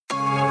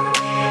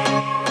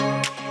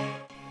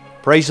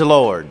Praise the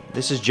Lord.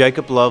 This is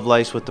Jacob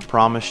Lovelace with the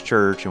Promise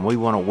Church, and we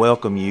want to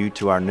welcome you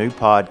to our new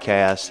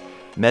podcast,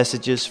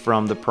 Messages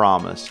from the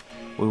Promise.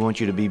 We want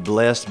you to be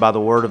blessed by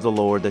the word of the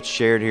Lord that's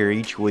shared here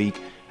each week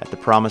at the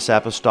Promise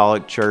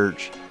Apostolic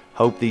Church.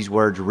 Hope these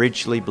words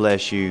richly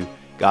bless you.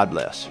 God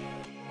bless.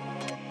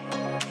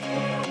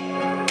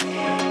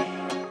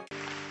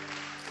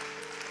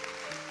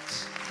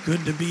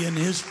 Good to be in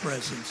His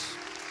presence.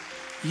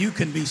 You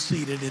can be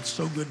seated. It's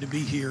so good to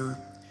be here.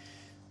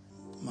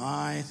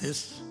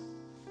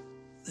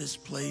 This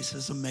place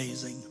is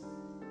amazing.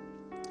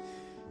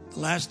 The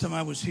last time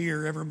I was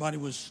here, everybody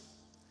was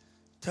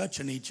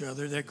touching each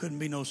other. There couldn't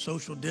be no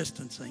social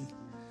distancing.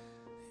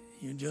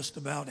 You just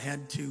about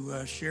had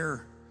to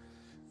share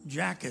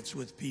jackets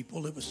with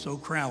people. It was so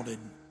crowded.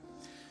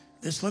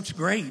 This looks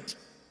great.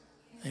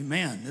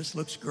 Amen. This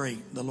looks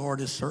great. The Lord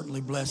has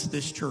certainly blessed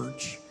this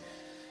church.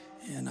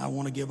 And I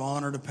want to give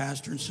honor to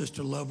Pastor and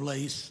Sister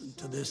Lovelace and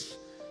to this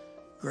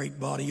great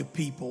body of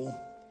people.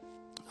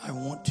 I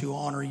want to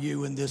honor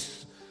you in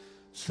this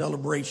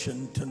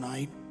celebration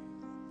tonight.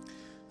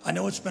 I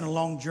know it's been a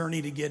long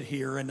journey to get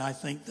here, and I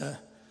think the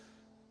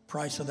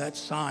price of that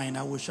sign,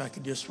 I wish I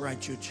could just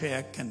write you a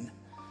check and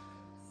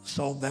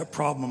solve that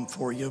problem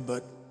for you.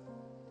 But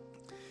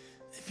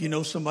if you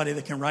know somebody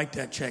that can write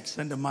that check,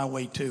 send them my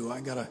way too.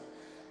 I got a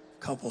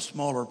couple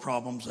smaller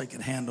problems they can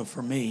handle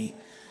for me.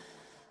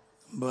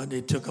 But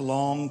it took a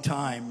long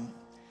time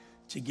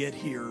to get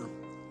here.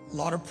 A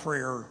lot of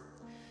prayer.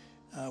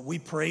 We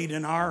prayed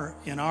in our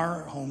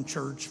home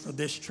church for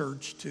this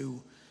church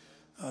to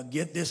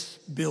get this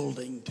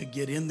building, to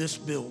get in this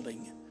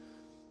building,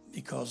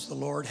 because the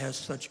Lord has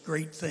such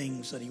great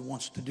things that He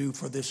wants to do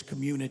for this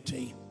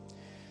community.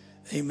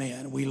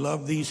 Amen. We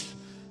love these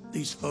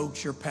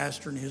folks, your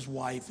pastor and his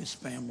wife, his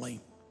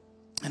family,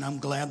 and I'm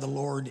glad the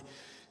Lord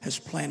has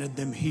planted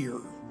them here.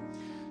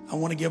 I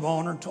want to give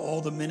honor to all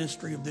the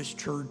ministry of this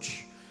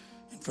church,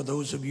 and for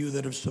those of you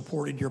that have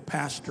supported your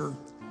pastor,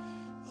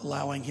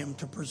 allowing him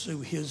to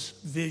pursue his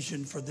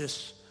vision for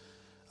this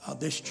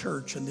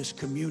church and this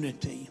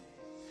community.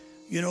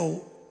 You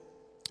know,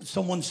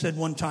 someone said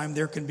one time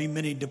there can be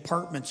many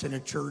departments in a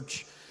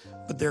church,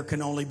 but there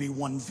can only be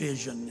one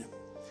vision.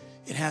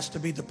 It has to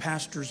be the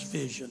pastor's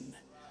vision.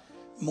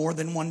 More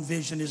than one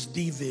vision is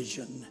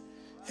division,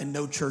 and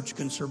no church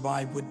can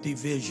survive with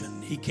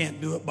division. He can't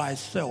do it by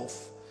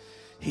himself.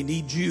 He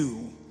needs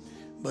you.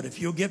 But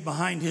if you'll get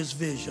behind his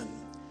vision,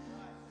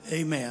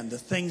 amen, the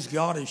things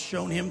God has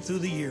shown him through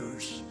the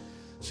years,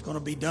 it's going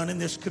to be done in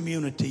this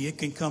community. It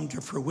can come to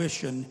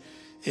fruition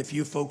if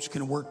you folks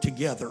can work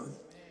together.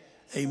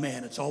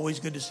 Amen. It's always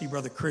good to see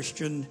Brother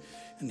Christian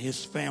and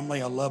his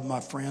family. I love my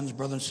friends,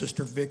 Brother and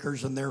Sister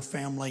Vickers and their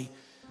family.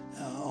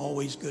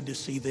 Always good to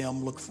see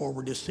them. Look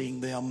forward to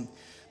seeing them.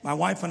 My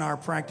wife and I are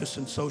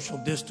practicing social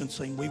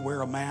distancing. We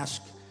wear a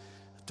mask.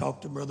 I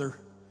talked to Brother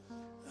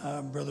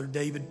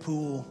David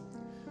Poole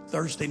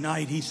Thursday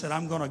night. He said,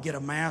 I'm going to get a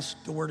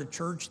mask to wear to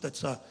church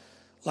that's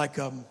like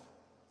a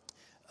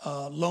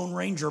Lone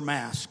Ranger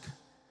mask.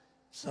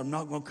 So I'm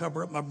not going to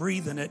cover up my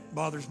breathing. It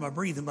bothers my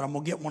breathing, but I'm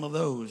going to get one of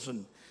those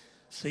and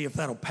see if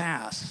that'll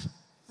pass.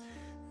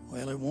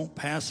 Well, it won't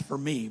pass for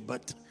me,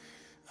 but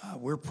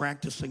we're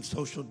practicing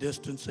social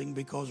distancing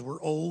because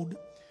we're old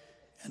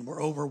and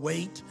we're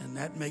overweight, and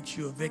that makes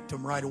you a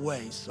victim right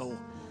away. So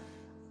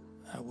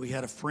we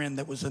had a friend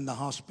that was in the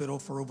hospital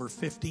for over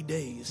 50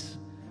 days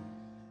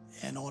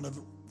and on a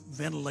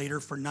ventilator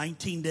for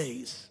 19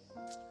 days.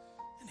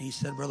 And he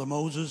said, Brother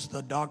Moses,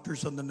 the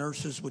doctors and the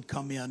nurses would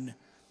come in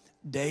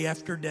day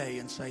after day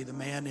and say, the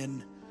man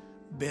in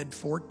bed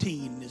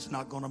 14 is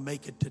not going to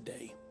make it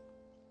today.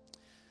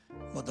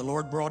 But the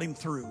Lord brought him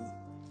through.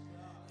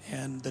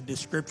 And the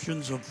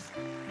descriptions of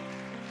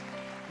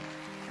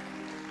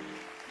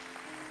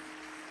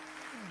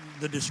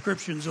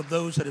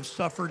those that have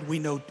suffered, we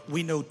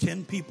know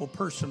 10 people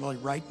personally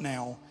right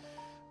now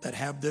that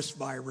have this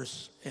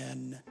virus,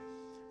 and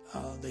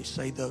they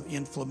say the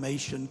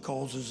inflammation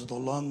causes the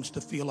lungs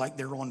to feel like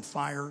they're on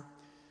fire.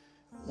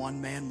 One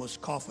man was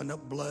coughing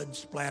up blood,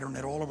 splattering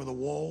it all over the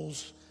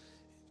walls,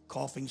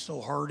 coughing so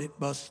hard it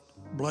busts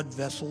blood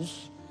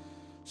vessels.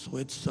 So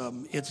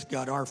it's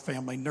got our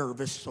family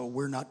nervous, so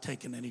we're not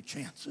taking any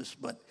chances,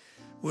 but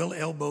we'll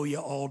elbow you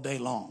all day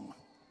long.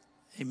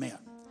 Amen.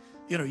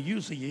 You know,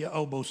 usually you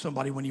elbow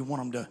somebody when you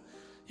want them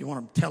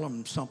to tell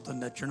them something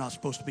that you're not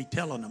supposed to be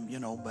telling them, you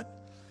know, but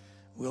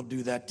we'll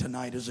do that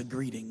tonight as a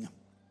greeting.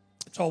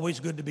 It's always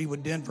good to be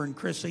with Denver and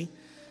Chrissy,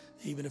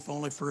 even if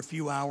only for a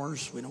few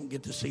hours. We don't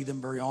get to see them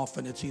very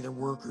often. It's either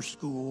work or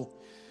school,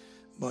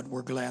 but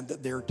we're glad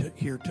that they're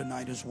here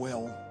tonight as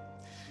well.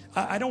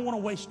 I don't want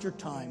to waste your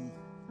time.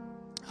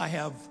 I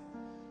have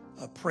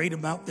prayed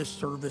about this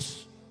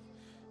service,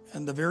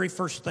 and the very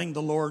first thing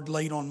the Lord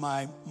laid on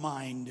my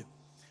mind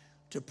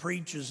to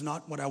preach is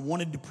not what I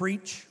wanted to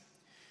preach,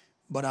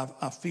 but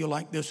I feel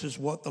like this is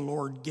what the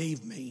Lord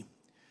gave me.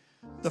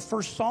 The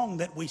first song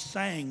that we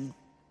sang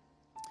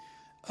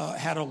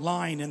had a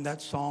line in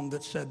that song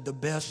that said, the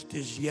best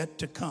is yet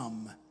to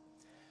come.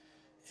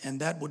 And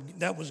that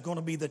was going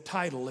to be the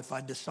title if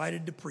I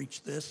decided to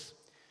preach this.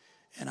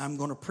 And I'm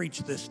going to preach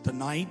this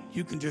tonight.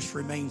 You can just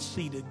remain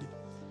seated.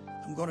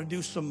 I'm going to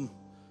do some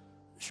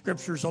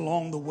scriptures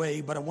along the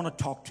way, but I want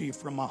to talk to you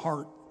from my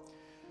heart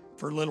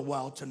for a little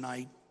while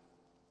tonight.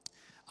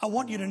 I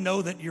want you to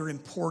know that you're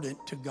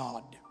important to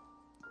God.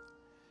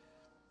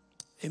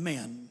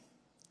 Amen.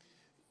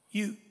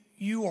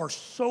 You are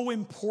so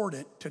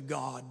important to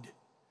God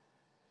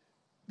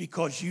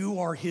because you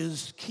are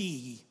His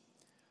key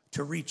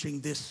to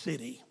reaching this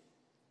city.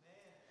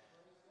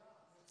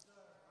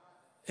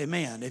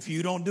 Amen. If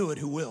you don't do it,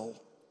 who will?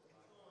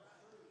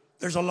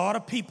 There's a lot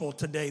of people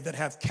today that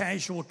have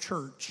casual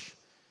church,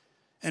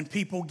 and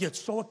people get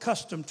so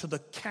accustomed to the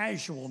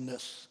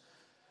casualness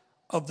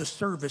of the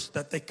service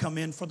that they come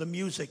in for the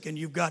music, and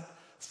you've got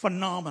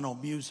phenomenal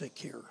music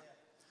here,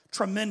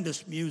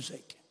 tremendous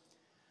music.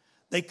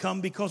 They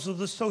come because of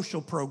the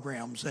social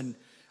programs, and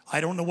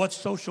I don't know what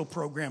social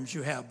programs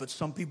you have, but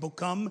some people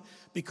come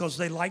because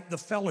they like the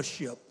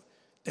fellowship.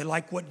 They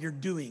like what you're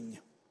doing.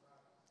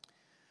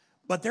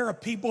 But there are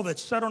people that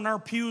sit on our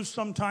pews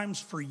sometimes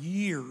for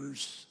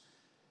years.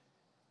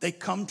 They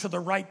come to the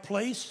right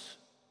place.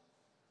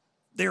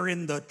 They're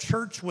in the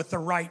church with the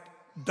right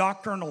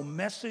doctrinal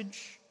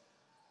message,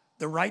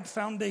 the right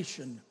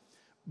foundation,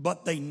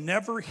 but they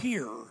never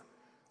hear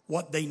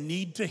what they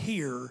need to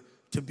hear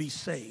to be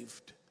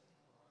saved.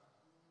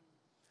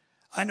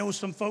 I know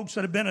some folks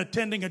that have been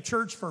attending a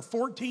church for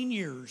 14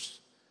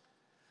 years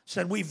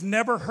said we've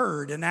never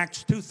heard an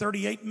Acts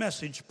 2:38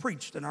 message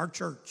preached in our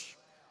church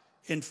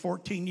in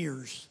 14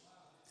 years.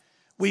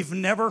 We've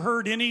never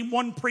heard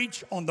anyone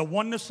preach on the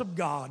oneness of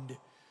God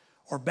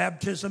or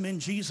baptism in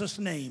Jesus'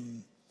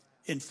 name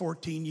in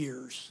 14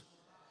 years.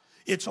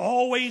 It's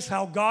always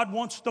how God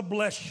wants to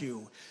bless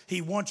you.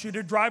 He wants you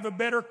to drive a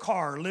better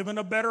car, live in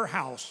a better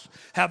house,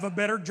 have a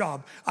better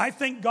job. I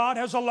think God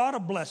has a lot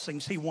of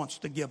blessings He wants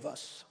to give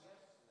us.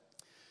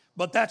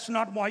 But that's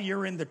not why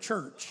you're in the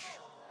church.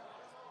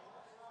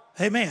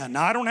 Amen.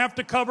 Now, I don't have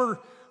to cover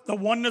the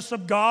oneness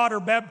of God or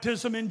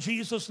baptism in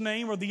Jesus'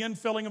 name or the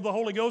infilling of the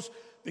Holy Ghost,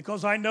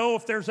 because I know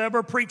if there's ever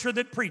a preacher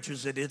that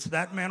preaches it, it's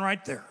that man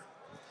right there.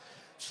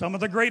 Some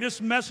of the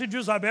greatest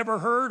messages I've ever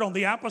heard on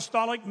the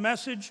apostolic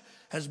message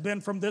has been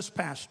from this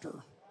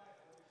pastor.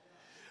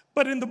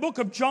 But in the book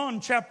of John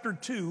chapter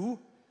 2,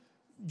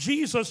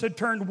 Jesus had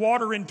turned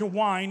water into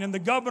wine, and the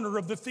governor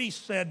of the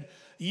feast said,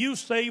 "You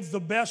saved the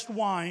best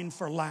wine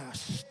for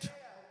last."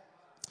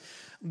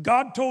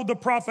 God told the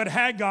prophet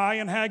Haggai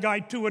in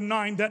Haggai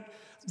 2:9 that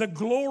the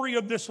glory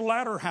of this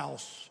latter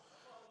house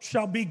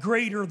shall be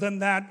greater than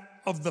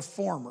that of the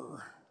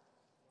former.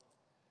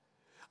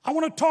 I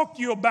want to talk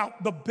to you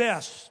about the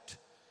best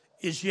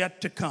is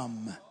yet to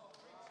come.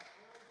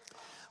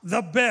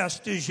 The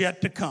best is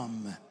yet to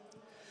come.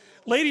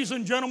 Ladies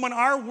and gentlemen,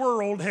 our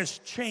world has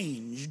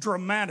changed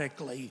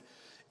dramatically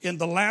in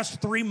the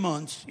last 3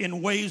 months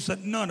in ways that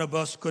none of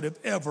us could have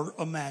ever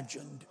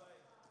imagined.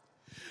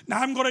 Now,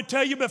 I'm going to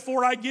tell you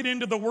before I get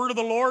into the word of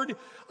the Lord,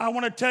 I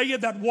want to tell you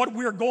that what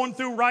we're going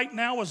through right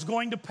now is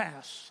going to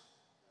pass.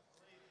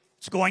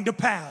 It's going to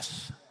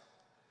pass.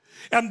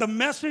 And the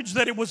message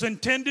that it was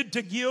intended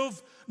to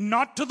give,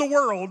 not to the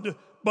world,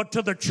 but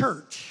to the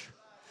church,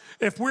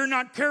 if we're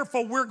not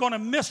careful, we're going to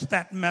miss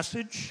that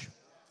message.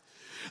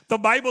 The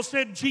Bible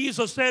said,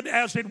 Jesus said,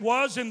 as it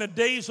was in the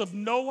days of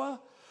Noah,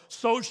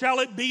 so shall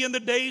it be in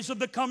the days of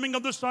the coming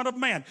of the Son of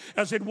Man.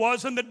 As it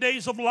was in the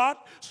days of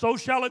Lot, so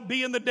shall it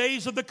be in the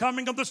days of the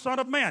coming of the Son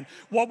of Man.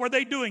 What were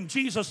they doing?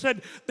 Jesus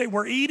said they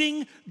were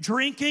eating,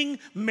 drinking,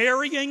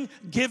 marrying,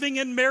 giving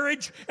in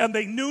marriage, and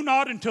they knew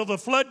not until the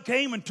flood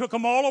came and took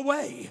them all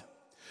away.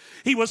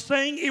 He was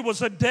saying it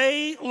was a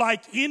day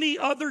like any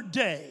other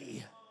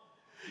day.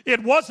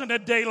 It wasn't a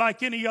day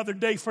like any other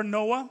day for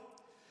Noah,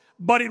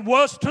 but it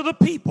was to the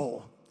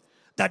people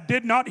that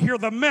did not hear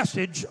the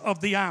message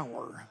of the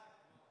hour.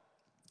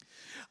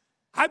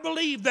 I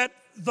believe that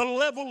the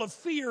level of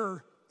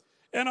fear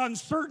and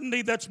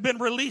uncertainty that's been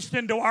released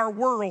into our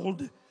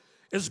world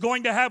is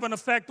going to have an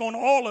effect on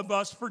all of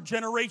us for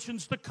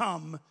generations to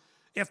come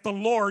if the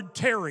Lord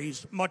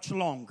tarries much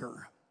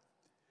longer.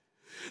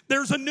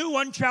 There's a new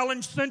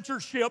unchallenged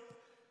censorship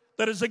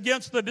that is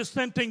against the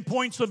dissenting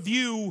points of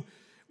view.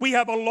 We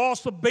have a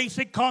loss of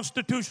basic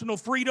constitutional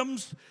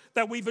freedoms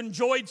that we've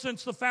enjoyed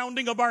since the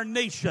founding of our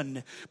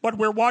nation, but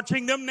we're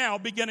watching them now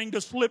beginning to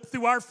slip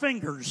through our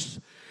fingers,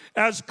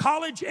 as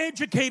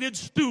college-educated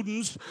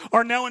students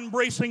are now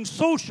embracing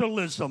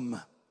socialism.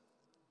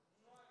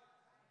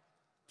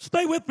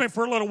 Stay with me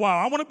for a little while.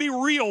 I want to be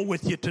real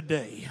with you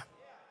today.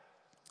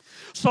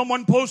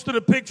 Someone posted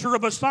a picture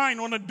of a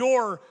sign on a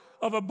door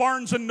of a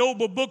Barnes &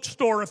 Noble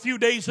bookstore a few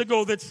days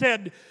ago that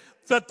said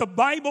that the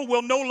Bible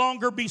will no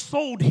longer be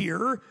sold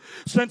here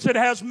since it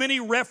has many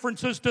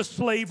references to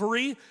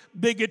slavery,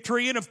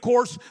 bigotry, and of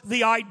course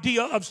the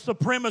idea of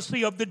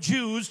supremacy of the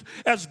Jews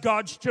as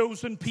God's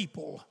chosen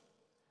people.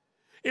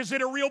 Is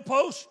it a real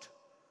post?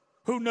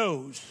 Who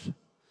knows?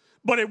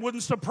 But it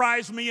wouldn't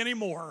surprise me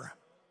anymore.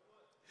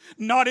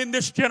 Not in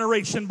this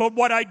generation, but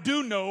what I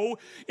do know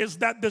is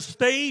that the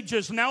stage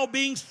is now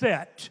being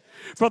set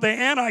for the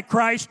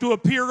Antichrist to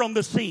appear on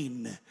the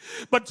scene.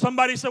 But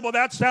somebody said, well,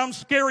 that sounds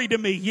scary to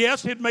me.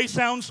 Yes, it may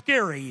sound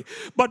scary,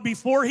 but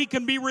before he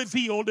can be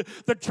revealed,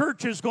 the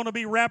church is going to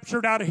be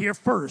raptured out of here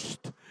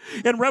first.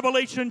 In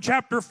Revelation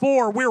chapter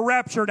 4, we're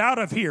raptured out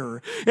of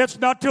here. It's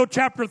not till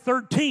chapter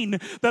 13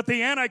 that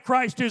the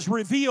Antichrist is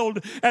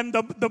revealed and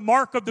the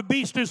mark of the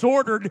beast is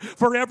ordered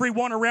for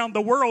everyone around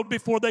the world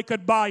before they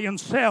could buy and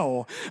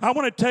sell. I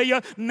want to tell you,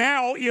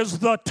 now is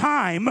the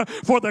time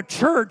for the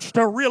church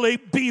to really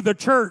be the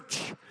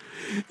church.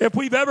 If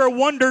we've ever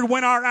wondered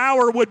when our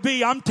hour would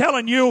be, I'm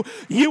telling you,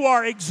 you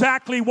are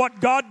exactly what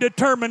God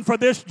determined for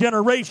this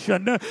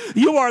generation.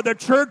 You are the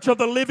church of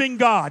the living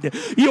God.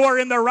 You are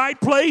in the right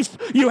place.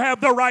 You have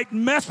the right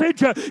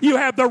message. You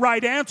have the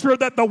right answer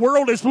that the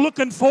world is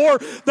looking for.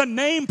 The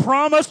name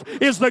promise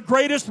is the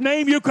greatest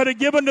name you could have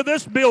given to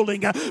this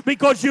building,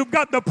 because you've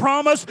got the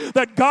promise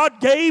that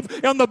God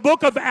gave in the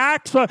book of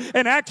Acts,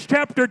 in Acts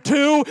chapter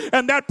 2,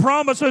 and that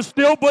promise is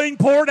still being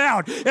poured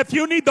out. If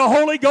you need the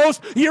Holy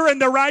Ghost, you're in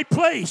the right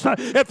place.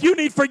 If you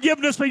need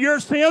forgiveness of your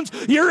sins,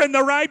 you're in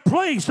the right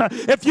place.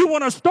 If you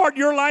want to start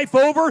your life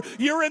over,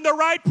 you're in the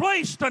right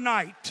place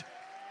tonight.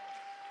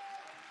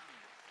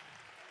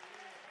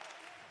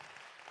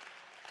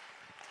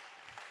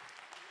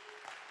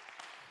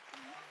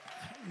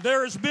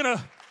 There's been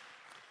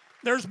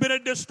a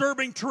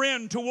disturbing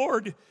trend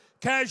toward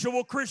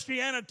casual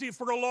Christianity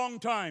for a long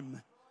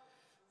time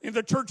in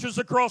the churches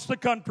across the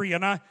country,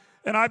 and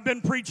I've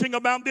been preaching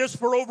about this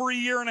for over a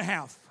year and a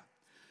half.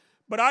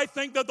 But I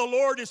think that the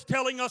Lord is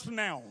telling us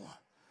now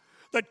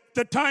that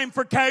the time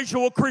for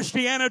casual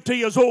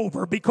Christianity is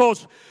over,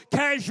 because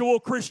casual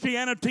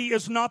Christianity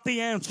is not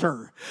the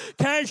answer.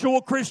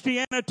 Casual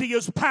Christianity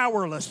is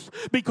powerless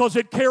because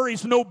it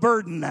carries no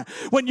burden.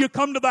 When you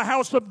come to the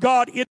house of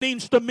God, it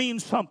needs to mean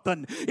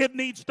something. It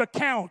needs to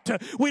count.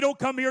 We don't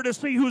come here to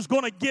see who's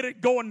going to get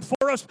it going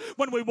for us.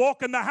 When we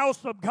walk in the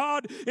house of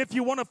God, if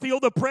you want to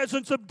feel the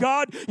presence of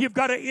God, you've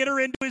got to enter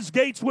into His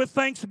gates with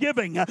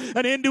thanksgiving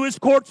and into His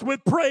courts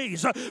with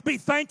praise. Be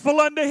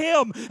thankful unto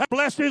Him and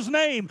bless His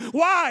name.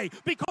 Why?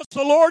 Because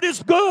the Lord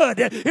is good.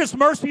 His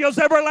mercy is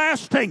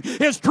everlasting.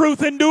 His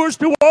truth endures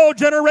to all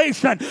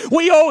generation.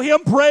 We owe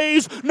Him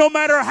praise no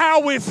matter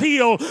how we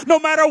feel, no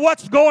matter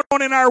what's going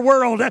on in our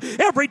world.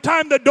 Every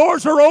time the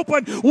doors are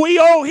open, we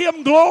owe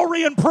Him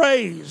glory and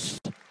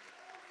praise.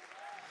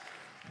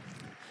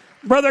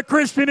 Brother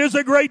Christian is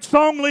a great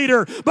song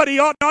leader, but he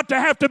ought not to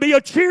have to be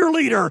a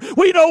cheerleader.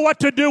 We know what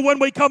to do when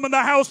we come in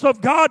the house of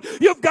God.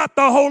 You've got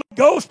the Holy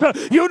Ghost.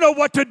 You know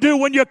what to do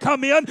when you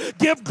come in.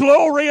 Give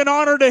glory and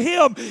honor to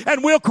Him,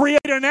 and we'll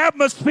create an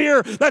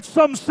atmosphere that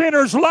some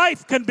sinner's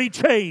life can be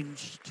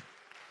changed.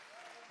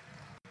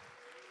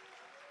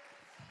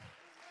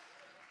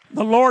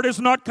 The Lord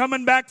is not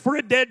coming back for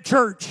a dead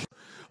church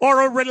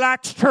or a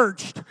relaxed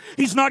church.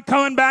 He's not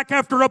coming back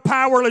after a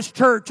powerless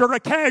church or a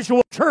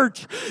casual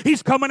church.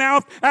 He's coming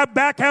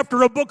back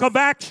after a book of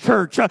Acts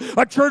church,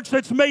 a church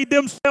that's made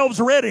themselves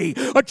ready,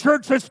 a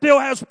church that still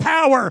has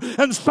power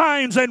and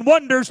signs and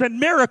wonders and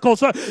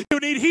miracles. You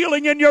need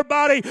healing in your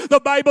body.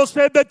 The Bible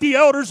said that the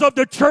elders of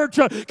the church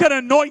can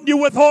anoint you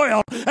with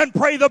oil and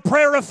pray the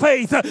prayer of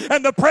faith,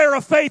 and the prayer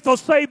of faith will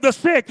save the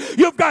sick.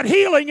 You've got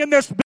healing in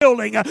this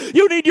building.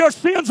 You need your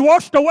sins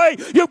washed away.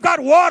 You've got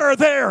water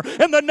there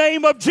in the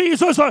name of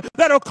Jesus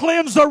that'll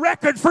cleanse the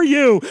record for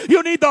you.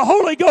 You need the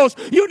Holy Ghost.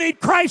 You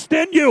need Christ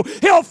in you.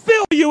 He'll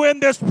fill you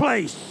in this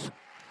place.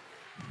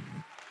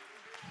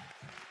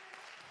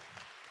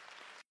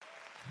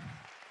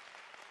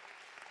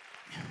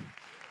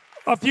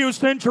 A few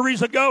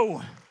centuries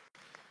ago,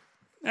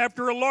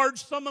 after a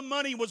large sum of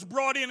money was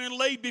brought in and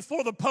laid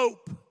before the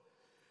Pope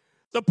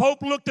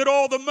looked at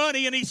all the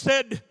money and he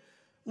said,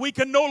 "We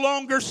can no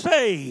longer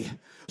say,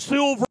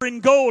 'Silver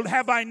and gold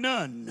have I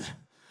none.'"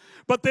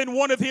 But then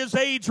one of his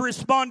aides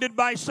responded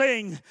by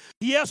saying,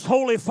 "Yes,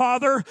 Holy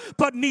Father,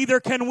 but neither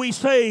can we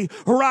say,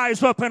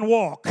 'Rise up and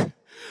walk.'"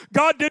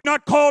 God did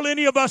not call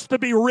any of us to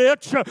be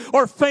rich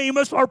or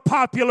famous or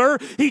popular.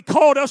 He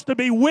called us to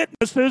be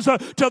witnesses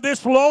to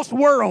this lost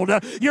world.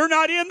 You're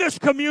not in this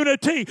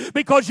community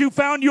because you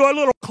found you a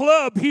little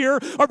club here,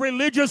 a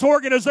religious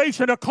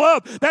organization, a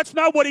club. That's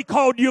not what He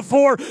called you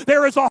for.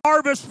 There is a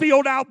harvest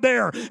field out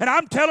there, and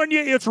I'm telling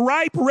you, it's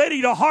ripe,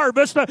 ready to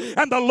harvest,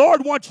 and the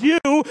Lord wants you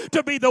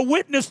to be the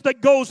witness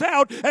that goes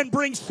out and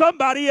brings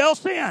somebody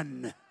else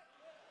in.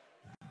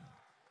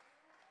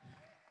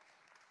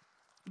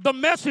 The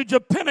message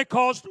of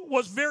Pentecost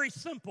was very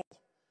simple.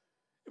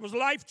 It was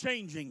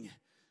life-changing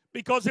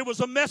because it was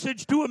a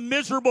message to a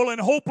miserable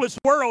and hopeless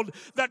world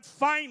that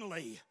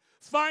finally,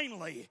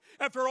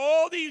 after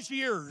all these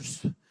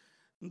years,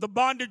 the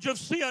bondage of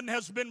sin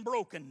has been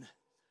broken.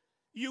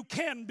 You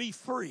can be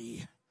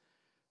free.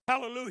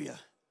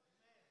 Hallelujah.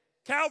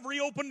 Calvary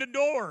opened the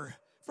door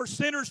for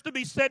sinners to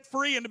be set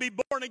free and to be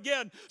born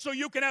again so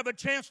you can have a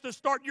chance to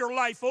start your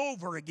life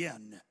over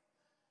again.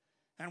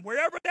 And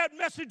wherever that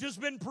message has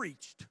been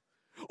preached,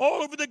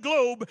 All over the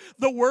globe,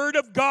 the Word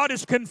of God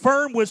is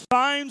confirmed with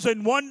signs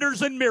and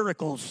wonders and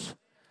miracles.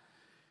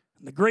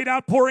 The great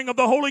outpouring of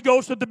the Holy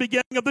Ghost at the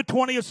beginning of the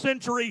 20th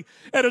century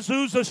at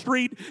Azusa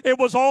Street, it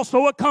was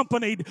also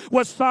accompanied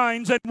with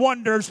signs and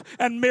wonders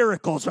and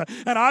miracles.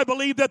 And I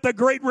believe that the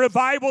great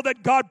revival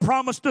that God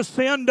promised to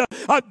send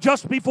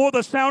just before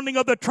the sounding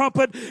of the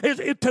trumpet is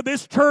to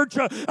this church,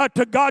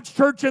 to God's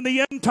church in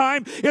the end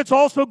time. It's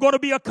also going to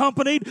be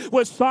accompanied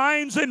with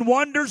signs and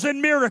wonders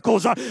and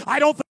miracles. I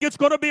don't think it's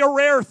going to be a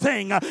rare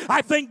thing.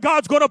 I think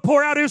God's going to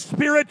pour out His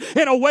Spirit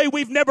in a way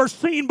we've never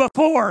seen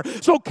before.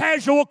 So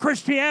casual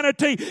Christianity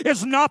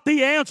is not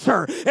the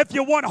answer. If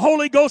you want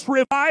Holy Ghost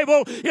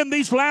revival in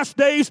these last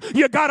days,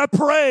 you got to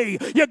pray.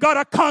 You got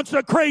to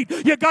consecrate.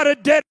 You got to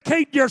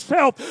dedicate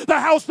yourself. The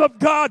house of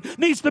God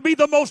needs to be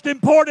the most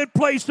important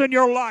place in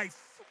your life.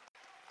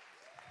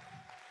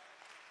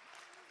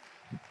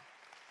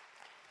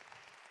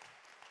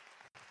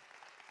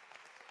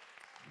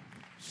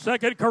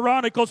 Second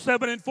Chronicles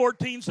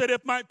 7:14 said,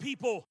 if my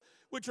people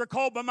which are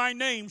called by my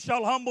name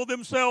shall humble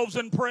themselves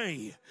and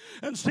pray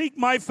and seek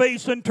my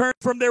face and turn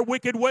from their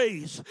wicked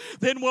ways,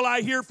 then will I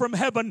hear from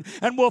heaven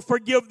and will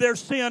forgive their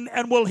sin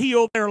and will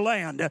heal their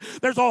land.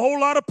 There's a whole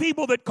lot of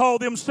people that call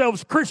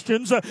themselves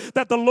Christians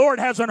that the Lord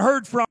hasn't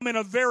heard from in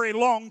a very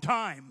long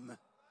time.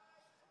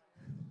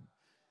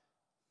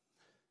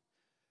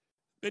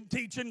 Been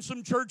teaching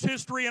some church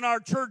history in our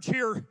church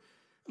here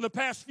in the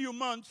past few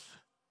months.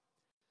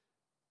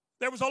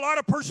 There was a lot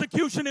of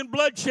persecution and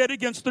bloodshed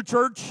against the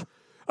church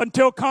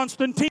until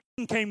Constantine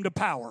came to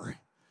power.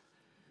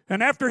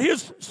 And after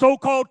his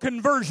so-called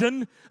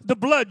conversion, the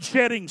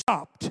bloodshedding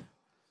stopped.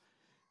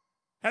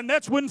 And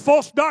that's when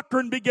false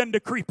doctrine began to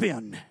creep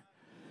in.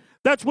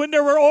 That's when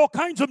there were all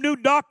kinds of new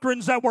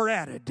doctrines that were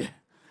added.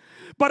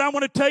 But I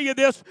want to tell you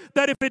this,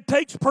 that if it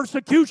takes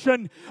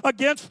persecution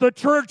against the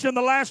church in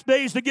the last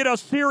days to get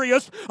us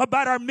serious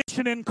about our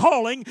mission and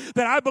calling,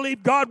 then I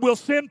believe God will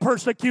send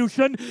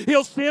persecution.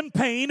 He'll send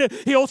pain.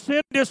 He'll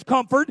send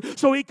discomfort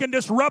so He can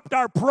disrupt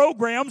our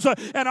programs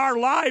and our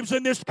lives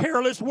in this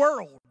careless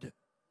world.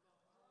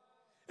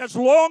 As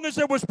long as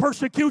there was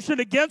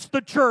persecution against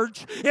the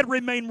church, it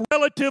remained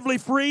relatively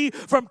free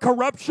from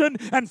corruption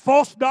and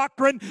false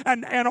doctrine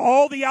and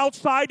all the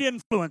outside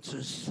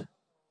influences.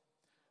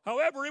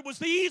 However, it was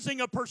the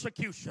easing of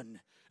persecution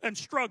and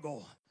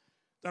struggle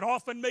that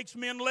often makes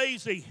men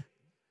lazy,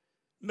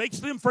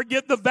 makes them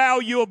forget the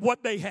value of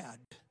what they had.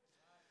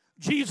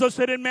 Jesus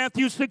said in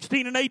Matthew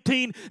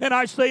 16:18, and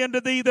I say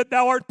unto thee that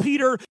thou art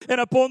Peter, and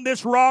upon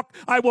this rock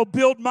I will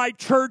build my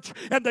church,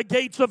 and the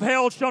gates of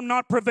hell shall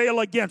not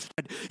prevail against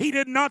it. He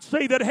did not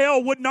say that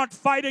hell would not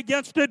fight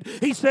against it.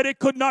 He said it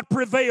could not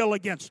prevail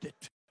against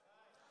it.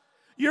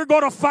 You're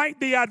going to fight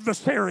the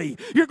adversary.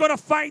 You're going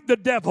to fight the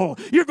devil.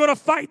 You're going to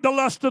fight the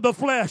lust of the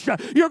flesh.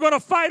 You're going to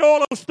fight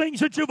all those things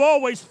that you've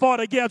always fought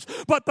against.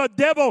 But the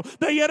devil,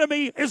 the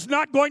enemy, is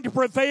not going to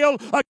prevail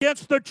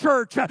against the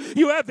church.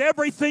 You have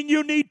everything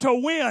you need to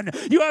win.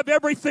 You have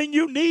everything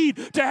you need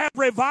to have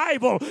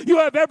revival. You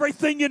have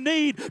everything you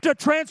need to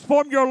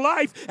transform your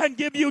life and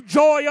give you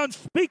joy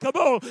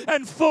unspeakable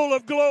and full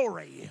of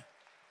glory.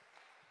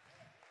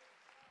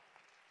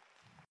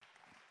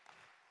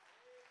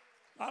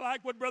 I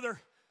like what Brother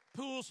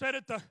Poole said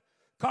at the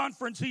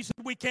conference. He said,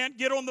 we can't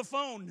get on the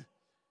phone.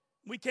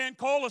 We can't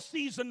call a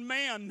seasoned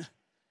man.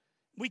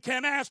 We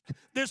can't ask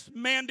this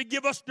man to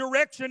give us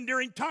direction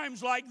during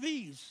times like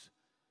these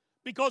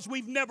because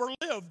we've never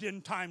lived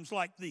in times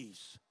like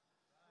these.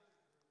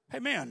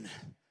 Amen.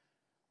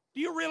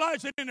 Do you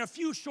realize that in a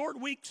few short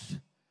weeks,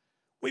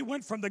 we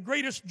went from the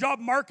greatest job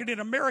market in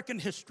American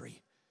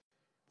history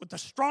with the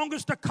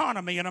strongest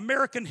economy in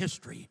American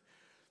history,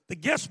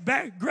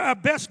 the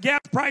best gas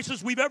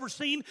prices we've ever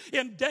seen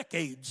in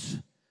decades,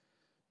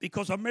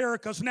 because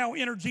America's now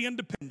energy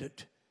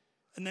independent.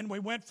 And then we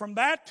went from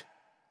that,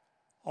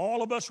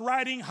 all of us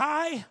riding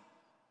high,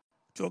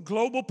 to a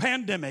global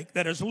pandemic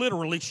that has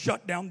literally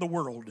shut down the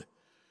world,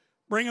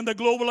 bringing the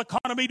global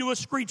economy to a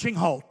screeching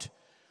halt,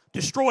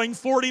 destroying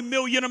 40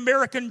 million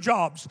American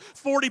jobs.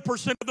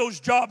 40% of those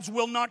jobs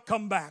will not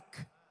come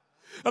back.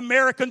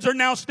 Americans are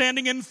now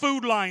standing in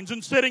food lines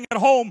and sitting at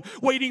home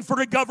waiting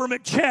for a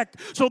government check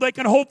so they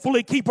can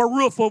hopefully keep a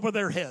roof over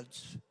their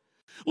heads.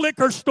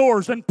 Liquor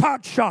stores and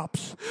pot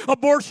shops,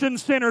 abortion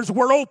centers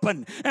were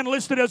open and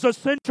listed as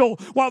essential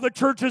while the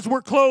churches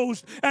were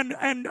closed and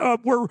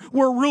were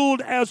ruled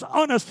as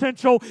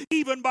unessential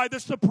even by the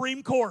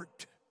Supreme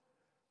Court.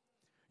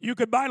 You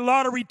could buy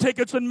lottery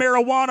tickets and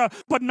marijuana,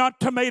 but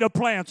not tomato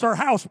plants or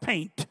house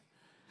paint.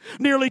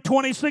 Nearly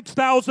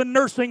 26,000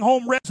 nursing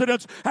home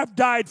residents have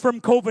died from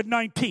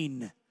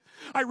COVID-19.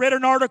 I read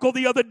an article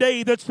the other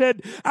day that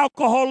said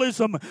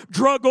alcoholism,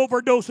 drug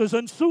overdoses,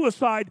 and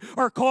suicide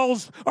are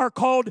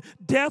called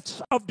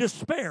deaths of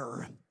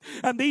despair.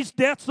 And these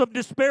deaths of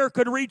despair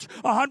could reach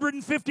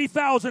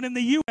 150,000 in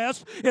the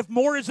U.S. if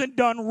more isn't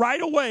done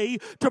right away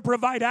to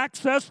provide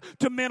access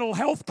to mental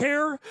health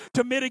care,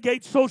 to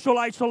mitigate social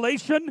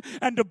isolation,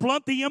 and to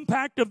blunt the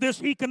impact of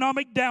this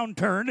economic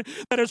downturn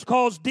that has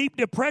caused deep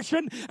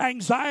depression,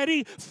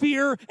 anxiety,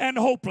 fear, and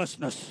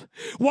hopelessness.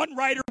 One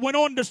writer went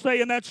on to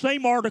say in that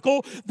same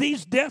article,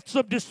 these deaths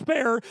of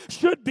despair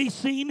should be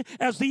seen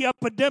as the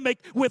epidemic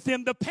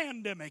within the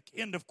pandemic,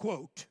 end of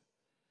quote.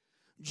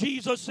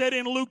 Jesus said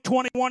in Luke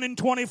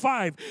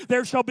 21:25,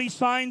 there shall be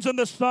signs in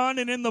the sun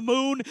and in the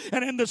moon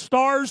and in the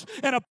stars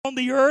and upon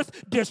the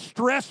earth,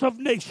 distress of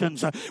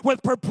nations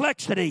with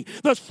perplexity,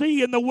 the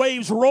sea and the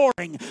waves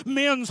roaring,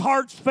 men's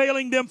hearts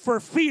failing them for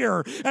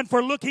fear and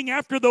for looking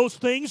after those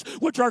things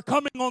which are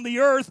coming on the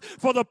earth,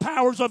 for the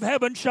powers of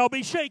heaven shall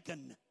be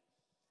shaken.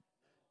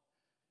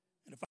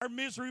 And if our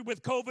misery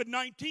with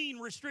COVID-19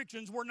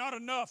 restrictions were not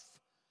enough,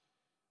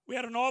 we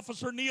had an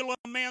officer kneel on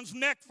a man's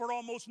neck for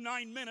almost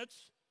 9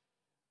 minutes,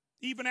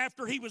 even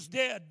after he was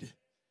dead,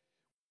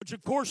 which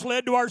of course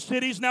led to our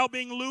cities now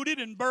being looted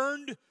and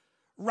burned,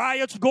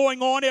 riots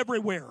going on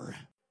everywhere.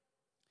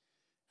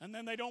 And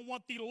then they don't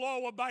want the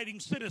law-abiding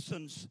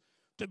citizens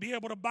to be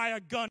able to buy a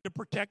gun to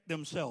protect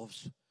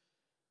themselves.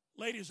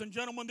 Ladies and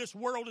gentlemen, this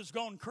world has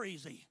gone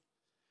crazy,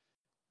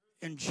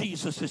 and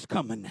Jesus is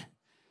coming.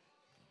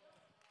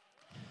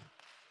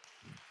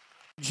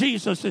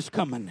 Jesus is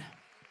coming.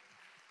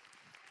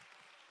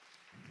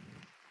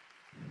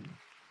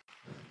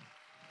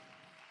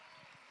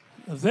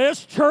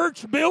 This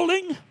church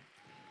building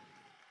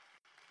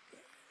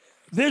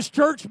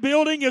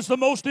is the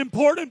most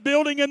important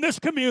building in this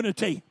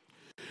community.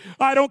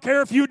 I don't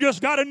care if you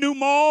just got a new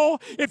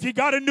mall, if you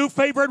got a new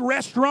favorite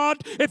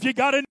restaurant, if you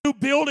got a new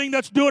building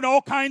that's doing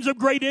all kinds of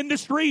great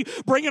industry,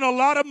 bringing a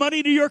lot of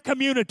money to your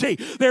community.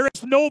 There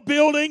is no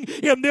building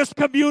in this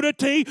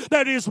community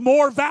that is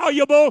more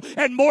valuable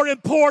and more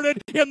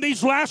important in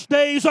these last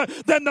days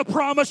than the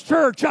Promise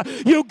Church.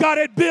 You got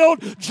it built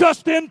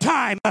just in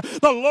time.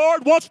 The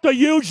Lord wants to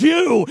use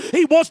you.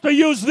 He wants to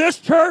use this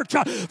church.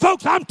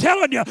 Folks, I'm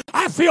telling you,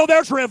 I feel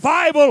there's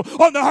revival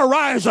on the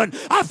horizon.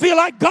 I feel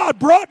like God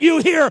brought you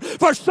here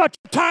for such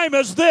a time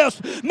as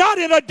this, not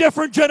in a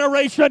different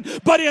generation,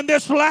 but in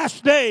this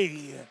last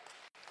day.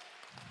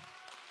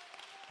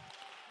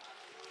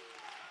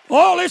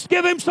 Oh, let's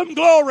give him some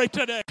glory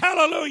today.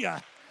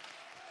 Hallelujah.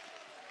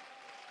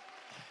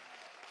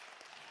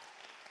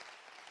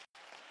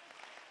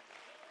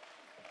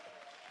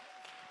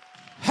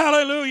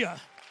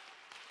 Hallelujah.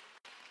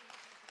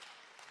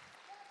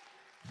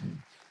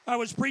 I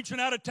was preaching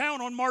out of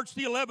town on March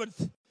the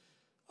 11th.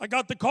 I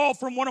got the call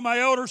from one of my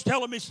elders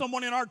telling me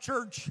someone in our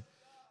church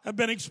had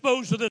been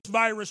exposed to this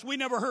virus. We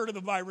never heard of the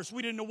virus.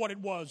 We didn't know what it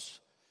was.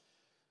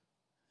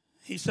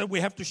 He said, we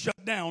have to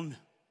shut down.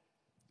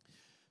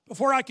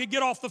 Before I could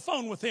get off the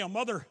phone with him,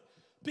 other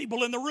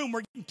people in the room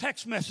were getting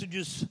text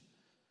messages.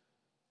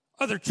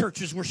 Other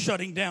churches were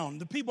shutting down.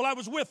 The people I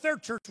was with, their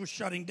church was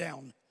shutting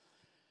down.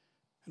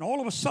 And all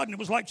of a sudden, it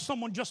was like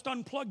someone just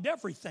unplugged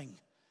everything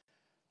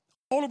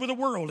all over the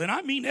world. And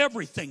I mean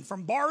everything,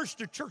 from bars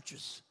to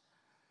churches.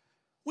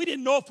 We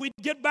didn't know if we'd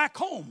get back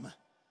home.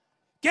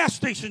 Gas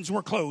stations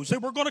were closed. They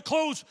were going to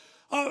close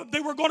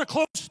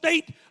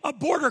state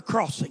border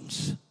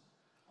crossings.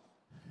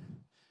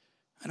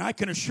 And I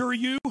can assure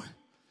you,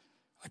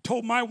 I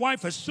told my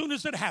wife as soon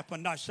as it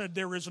happened, I said,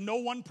 there is no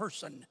one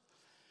person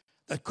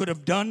that could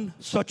have done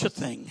such a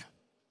thing.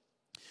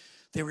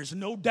 There is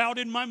no doubt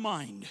in my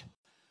mind,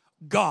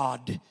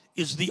 God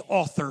is the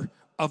author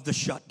of the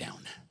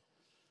shutdown.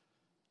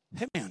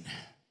 Amen.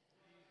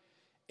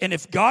 And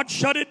if God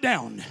shut it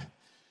down,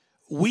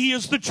 we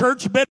as the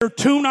church better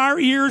tune our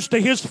ears to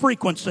his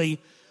frequency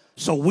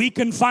so we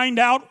can find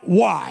out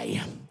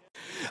why.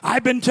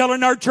 I've been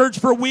telling our church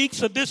for weeks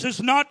that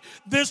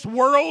this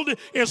world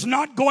is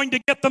not going to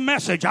get the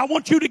message. I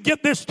want you to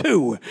get this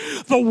too.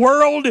 The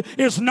world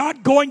is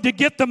not going to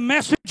get the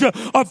message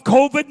of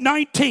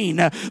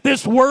COVID-19.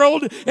 This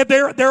world,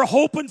 they're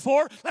hoping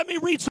for. Let me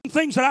read some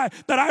things that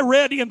I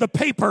read in the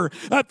paper,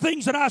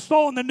 things that I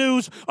saw in the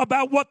news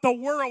about what the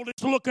world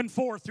is looking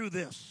for through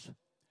this.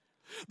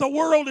 The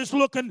world is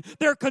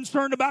they're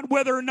concerned about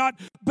whether or not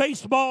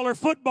baseball or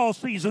football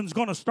season is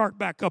going to start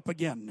back up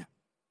again.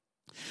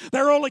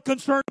 They're only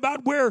concerned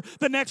about where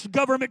the next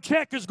government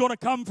check is going to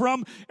come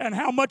from and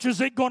how much is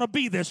it going to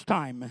be this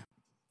time.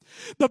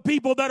 The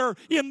people that are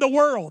in the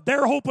world,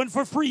 they're hoping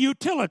for free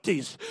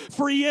utilities,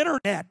 free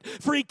internet,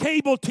 free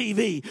cable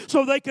TV,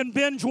 so they can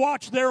binge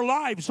watch their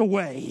lives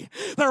away.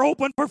 They're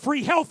hoping for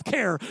free health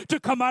care to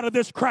come out of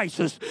this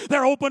crisis.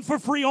 They're hoping for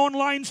free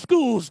online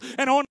schools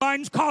and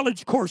online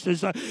college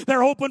courses.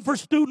 They're hoping for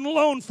student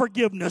loan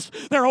forgiveness.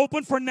 They're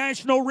hoping for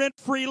national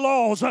rent-free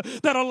laws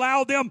that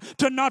allow them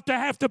not to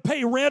have to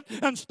pay rent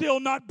and still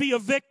not be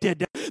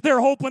evicted.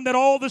 They're hoping that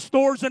all the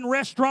stores and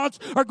restaurants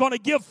are going to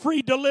give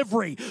free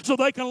delivery so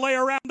they can lay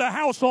around the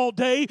house all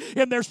day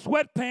in their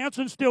sweatpants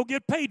and still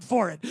get paid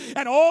for it.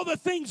 And all the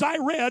things I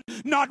read,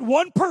 not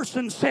one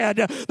person said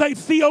they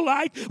feel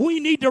like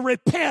we need to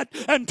repent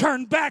and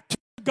turn back to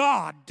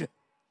God.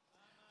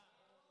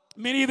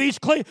 Many of these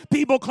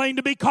people claim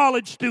to be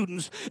college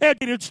students,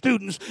 educated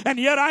students, and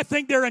yet I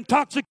think they're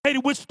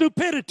intoxicated with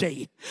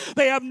stupidity.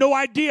 They have no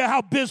idea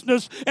how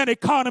business and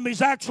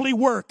economies actually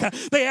work.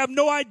 They have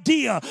no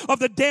idea of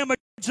the damage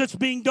that's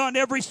being done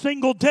every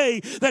single day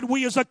that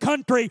we as a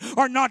country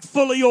are not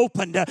fully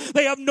opened.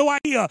 They have no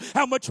idea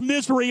how much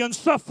misery and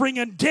suffering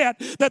and debt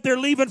that they're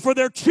leaving for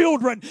their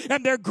children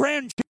and their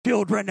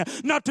grandchildren,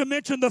 not to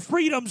mention the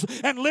freedoms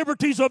and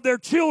liberties of their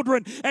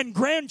children and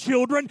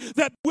grandchildren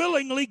that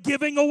willingly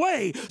giving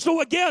away.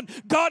 So again,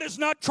 God is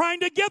not trying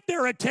to get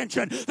their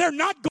attention. They're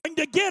not going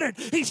to get it.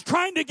 He's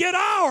trying to get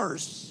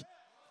ours.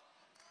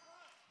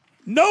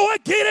 Noah,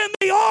 get in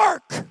the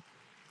ark.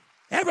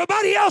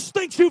 Everybody else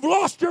thinks you've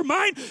lost your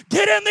mind.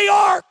 Get in the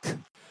ark.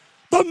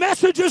 The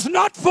message is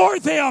not for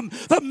them.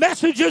 The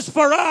message is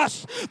for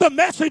us. The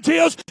message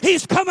is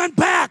He's coming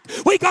back.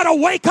 We got to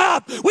wake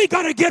up. We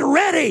got to get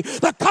ready.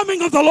 The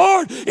coming of the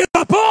Lord is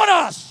upon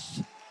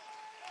us.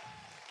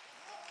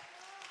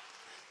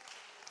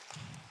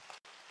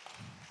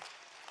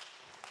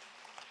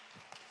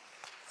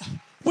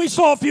 We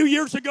saw a few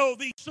years ago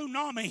the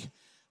tsunami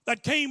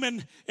that came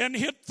and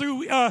hit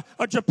through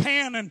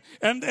Japan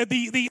and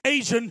the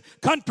Asian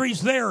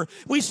countries there.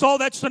 We saw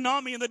that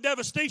tsunami, and the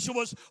devastation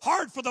was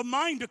hard for the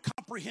mind to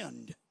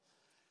comprehend.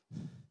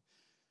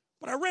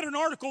 But I read an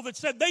article that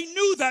said they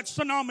knew that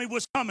tsunami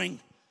was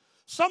coming.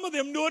 Some of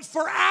them knew it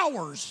for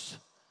hours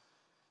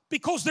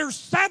because there's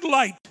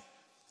satellite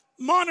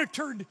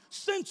monitored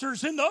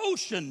sensors in the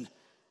ocean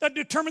that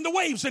determine the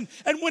waves. And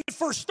when it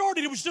first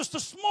started, it was just a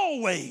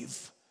small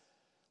wave.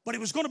 But it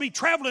was going to be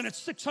traveling at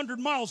 600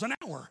 miles an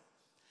hour.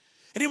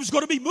 And it was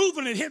going to be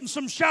moving and hitting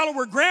some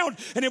shallower ground.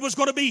 And it was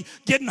going to be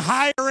getting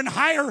higher and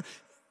higher.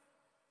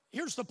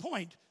 Here's the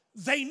point.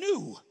 They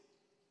knew.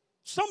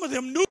 Some of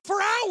them knew for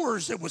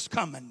hours it was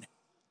coming.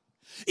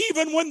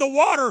 Even when the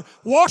water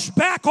washed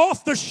back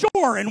off the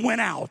shore and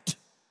went out.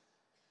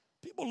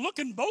 People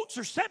looking boats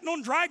are sitting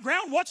on dry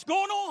ground. What's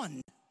going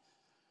on?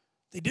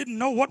 They didn't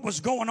know what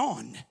was going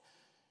on.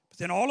 But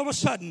then all of a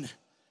sudden,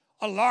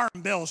 alarm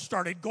bells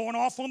started going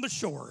off on the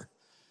shore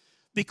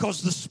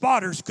because the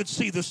spotters could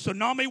see the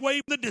tsunami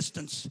wave in the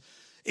distance.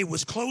 It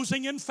was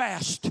closing in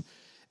fast,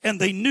 and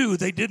they knew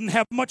they didn't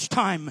have much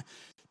time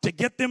to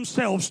get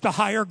themselves to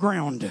higher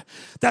ground.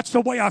 That's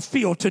the way I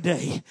feel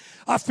today.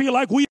 I feel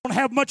like we don't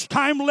have much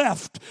time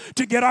left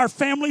to get our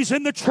families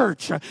in the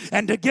church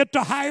and to get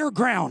to higher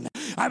ground.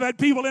 I've had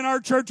people in our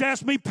church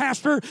ask me,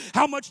 Pastor,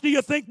 how much do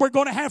you think we're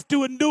going to have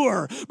to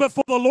endure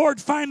before the Lord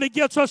finally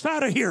gets us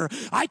out of here?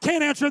 I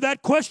can't answer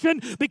that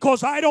question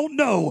because I don't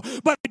know.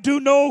 But I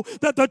do know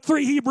that the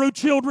 3 Hebrew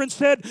children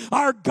said,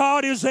 our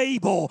God is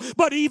able.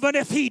 But even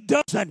if He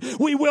doesn't,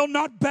 we will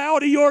not bow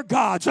to your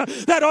gods.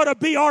 That ought to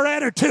be our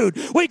attitude.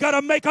 We got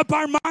to make up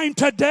our mind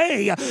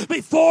today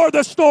before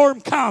the storm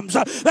comes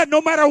that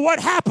no matter what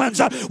happens,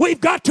 we've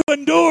got to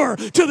endure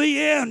to the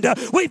end.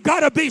 We've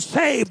got to be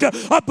saved.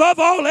 Above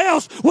all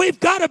else, we've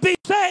got to be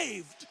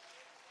saved.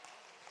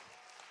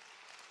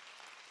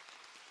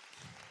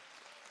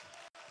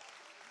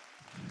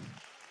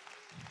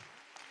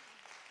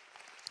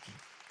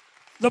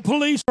 The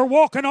police are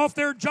walking off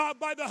their job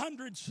by the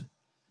hundreds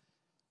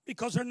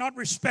because they're not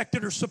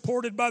respected or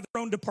supported by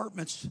their own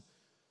departments.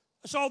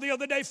 I saw the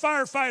other day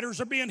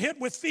firefighters are being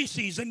hit with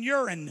feces and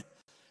urine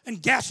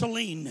and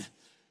gasoline.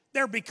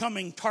 They're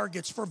becoming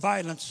targets for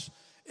violence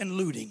and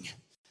looting.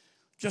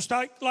 Just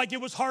like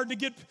it was hard to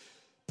get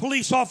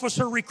police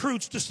officer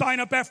recruits to sign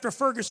up after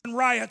Ferguson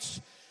riots,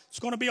 it's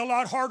going to be a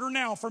lot harder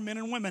now for men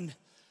and women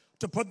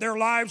to put their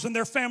lives and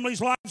their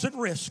families' lives at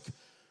risk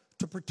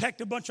to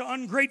protect a bunch of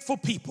ungrateful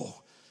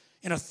people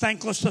in a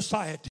thankless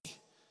society.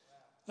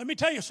 Let me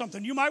tell you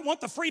something. You might want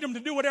the freedom to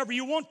do whatever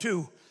you want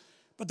to,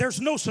 but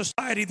there's no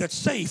society that's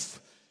safe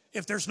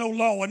if there's no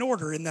law and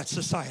order in that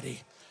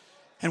society.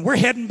 And we're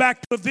heading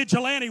back to a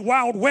vigilante,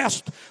 Wild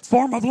West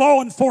form of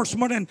law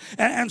enforcement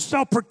and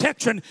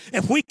self-protection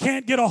if we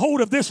can't get a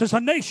hold of this as a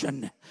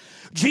nation.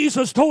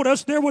 Jesus told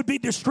us there would be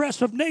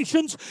distress of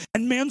nations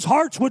and men's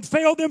hearts would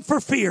fail them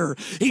for fear.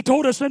 He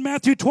told us in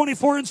Matthew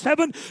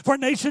 24:7, for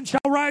nation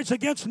shall rise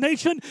against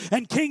nation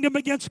and kingdom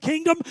against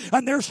kingdom,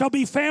 and there shall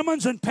be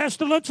famines and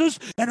pestilences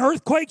and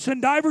earthquakes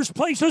in divers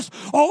places.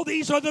 All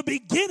these are the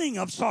beginning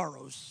of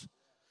sorrows.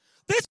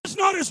 This is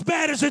not as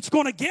bad as it's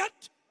going to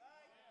get.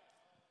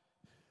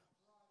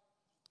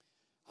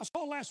 I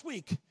saw last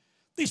week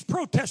these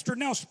protests are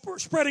now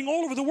spreading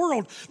all over the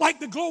world like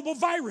the global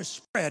virus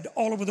spread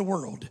all over the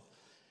world.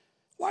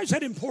 Why is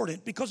that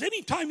important? Because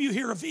anytime you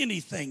hear of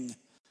anything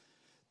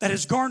that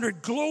has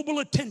garnered global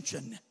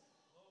attention,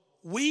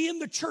 we in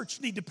the church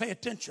need to pay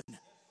attention.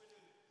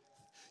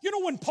 You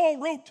know, when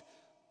Paul wrote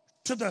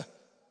to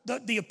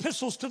the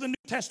epistles to the New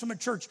Testament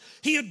church,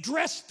 he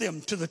addressed them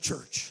to the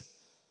church.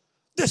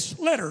 This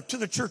letter to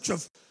the church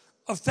of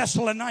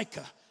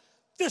Thessalonica.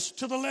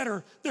 This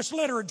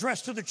letter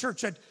addressed to the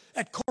church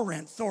at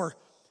Corinth. Or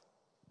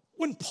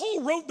when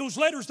Paul wrote those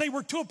letters, they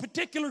were to a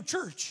particular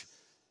church.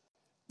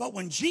 But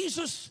when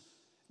Jesus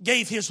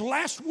gave his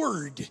last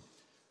word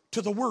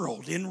to the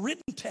world in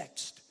written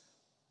text,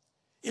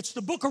 It's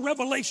the book of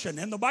Revelation.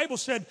 And the Bible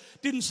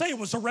didn't say it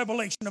was a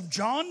revelation of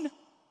John.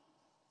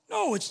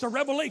 No, it's the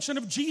revelation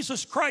of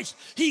Jesus Christ.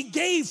 He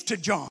gave to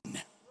John.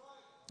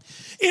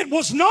 It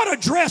was not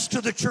addressed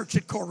to the church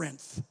at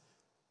Corinth.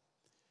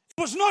 It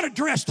was not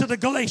addressed to the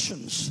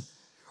Galatians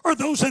or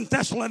those in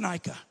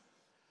Thessalonica.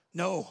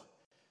 No,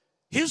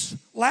 his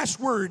last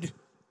word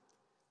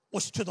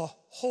was to the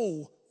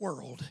whole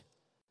world.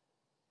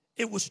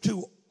 It was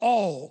to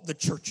all the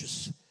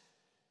churches.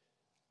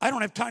 I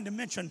don't have time to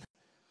mention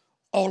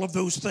all of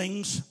those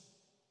things,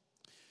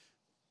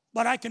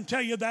 but I can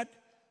tell you that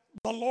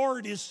the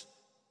Lord is,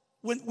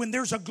 when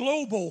there's a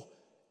global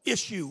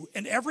issue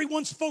and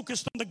everyone's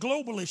focused on the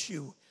global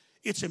issue,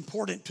 it's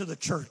important to the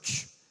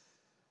church.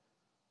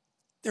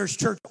 There's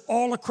church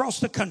all across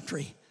the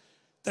country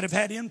that have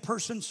had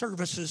in-person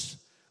services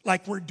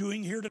like we're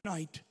doing here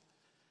tonight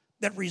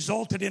that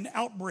resulted in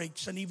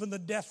outbreaks and even the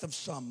death of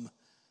some.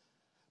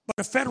 But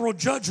a federal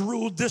judge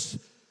ruled this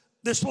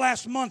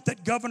last month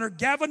that Governor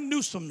Gavin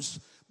Newsom's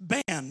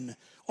ban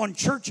on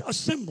church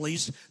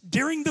assemblies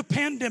during the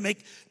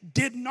pandemic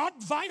did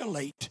not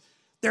violate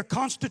their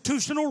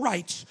constitutional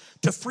rights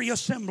to free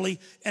assembly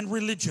and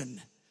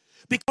religion.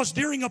 Because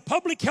during a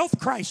public health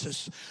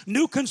crisis,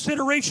 new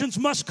considerations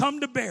must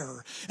come to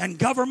bear, and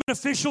government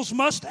officials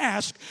must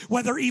ask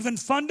whether even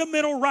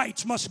fundamental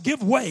rights must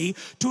give way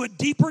to a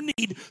deeper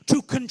need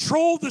to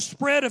control the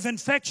spread of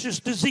infectious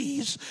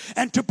disease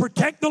and to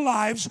protect the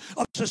lives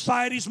of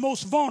society's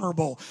most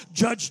vulnerable,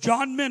 Judge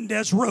John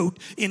Mendez wrote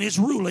in his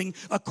ruling,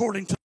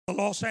 according to the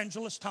Los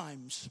Angeles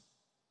Times.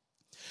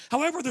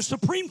 However, the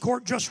Supreme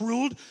Court just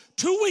ruled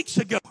 2 weeks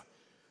ago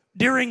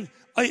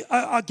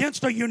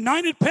against a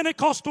United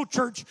Pentecostal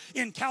church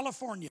in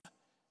California,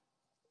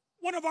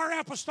 one of our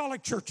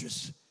apostolic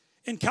churches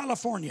in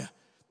California.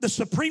 The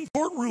Supreme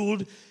Court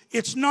ruled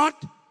it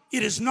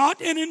is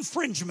not an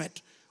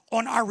infringement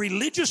on our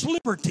religious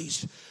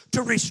liberties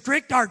to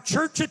restrict our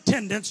church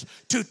attendance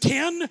to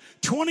 10,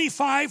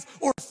 25,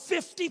 or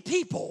 50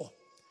 people.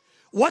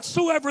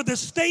 Whatsoever the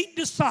state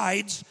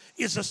decides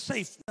is a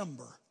safe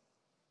number.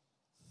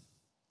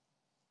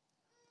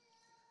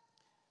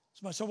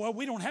 Somebody said, well,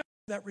 we don't have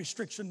that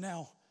restriction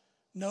now.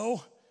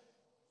 No,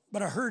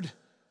 but I heard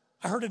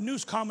a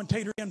news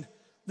commentator and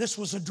this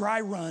was a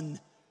dry run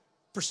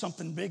for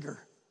something bigger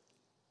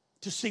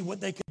to see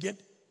what they could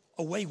get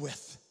away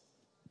with.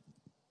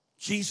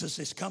 Jesus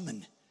is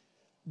coming.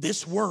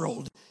 This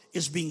world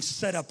is being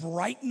set up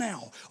right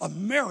now.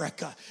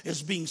 America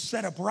is being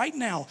set up right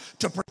now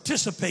to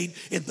participate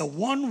in the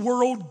one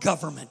world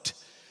government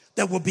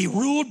that will be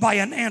ruled by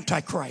an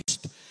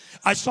antichrist.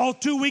 I saw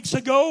 2 weeks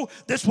ago,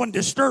 this one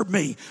disturbed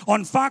me,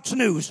 on Fox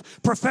News,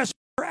 Professor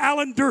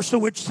Alan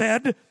Dershowitz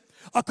said,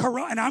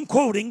 and I'm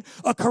quoting,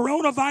 a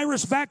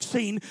coronavirus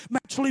vaccine may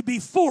actually be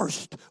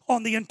forced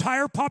on the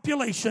entire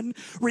population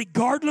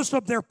regardless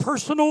of their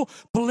personal,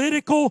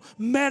 political,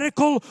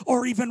 medical,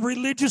 or even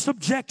religious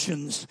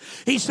objections.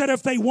 He said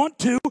if they want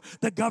to,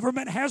 the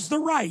government has the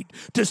right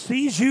to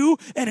seize you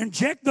and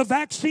inject the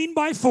vaccine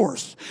by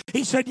force.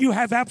 He said you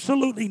have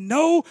absolutely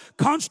no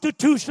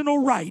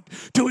constitutional right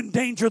to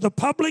endanger the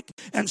public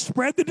and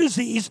spread the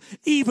disease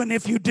even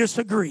if you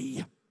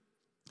disagree.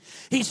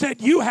 He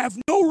said you have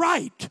no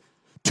right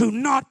to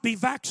not be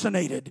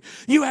vaccinated.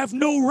 You have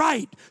no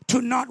right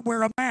to not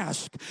wear a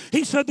mask.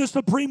 He said the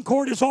Supreme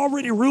Court has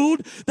already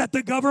ruled that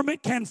the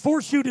government can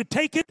force you to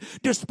take it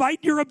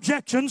despite your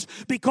objections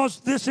because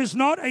this is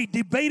not a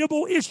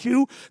debatable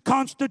issue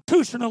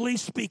constitutionally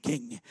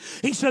speaking.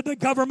 He said the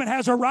government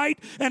has a right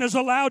and is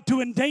allowed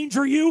to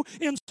endanger you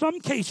in some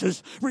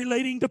cases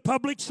relating to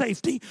public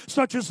safety,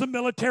 such as the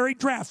military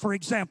draft, for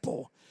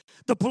example.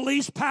 The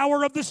police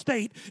power of the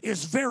state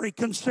is very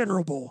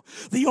considerable.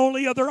 The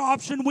only other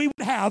option we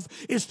would have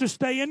is to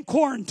stay in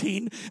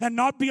quarantine and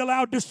not be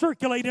allowed to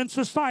circulate in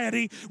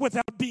society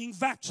without being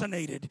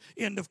vaccinated.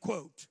 End of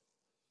quote.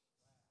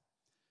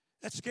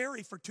 That's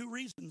scary for two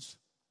reasons.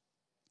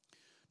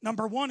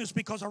 Number one is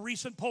because a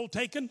recent poll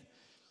taken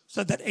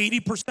said that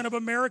 80% of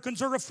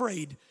Americans are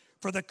afraid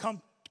for the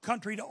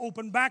country to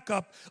open back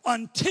up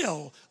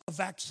until a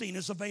vaccine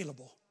is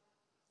available.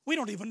 We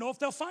don't even know if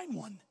they'll find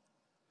one.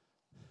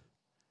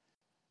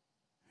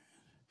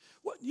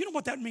 Well, you know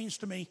what that means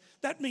to me?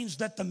 That means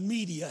that the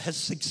media has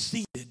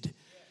succeeded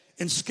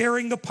in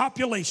scaring the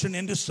population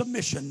into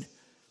submission.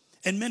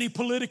 And many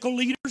political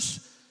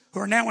leaders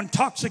who are now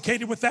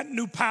intoxicated with that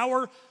new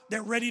power,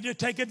 they're ready to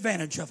take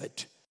advantage of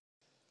it.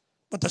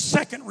 But the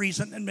second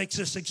reason that makes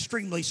this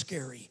extremely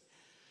scary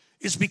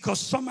is because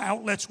some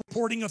outlets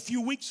reporting a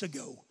few weeks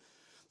ago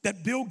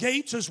that Bill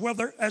Gates, as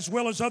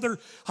well as other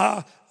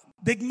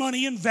big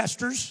money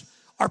investors,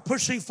 are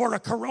pushing for a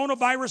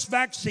coronavirus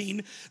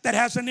vaccine that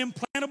has an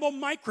implantable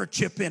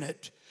microchip in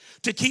it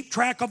to keep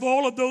track of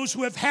all of those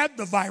who have had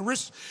the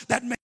virus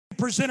that may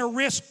present a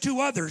risk to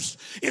others.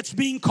 It's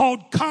being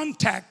called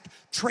contact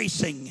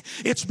tracing.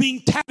 It's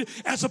being touted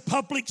as a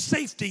public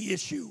safety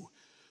issue.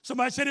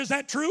 Somebody said, is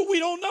that true? We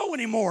don't know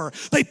anymore.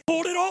 They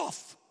pulled it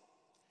off.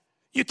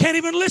 You can't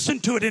even listen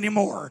to it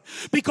anymore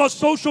because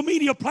social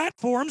media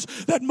platforms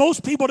that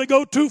most people to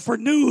go to for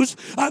news,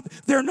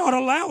 they're not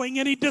allowing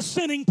any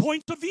dissenting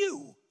points of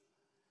view.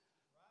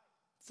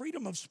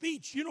 Freedom of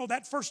speech, you know,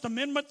 that First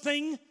Amendment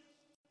thing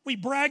we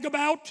brag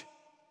about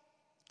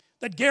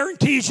that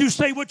guarantees you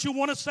say what you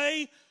want to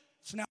say,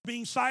 it's now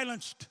being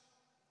silenced.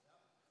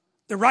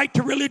 The right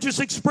to religious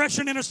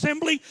expression in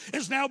assembly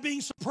is now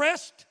being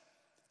suppressed.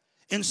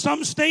 In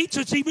some states,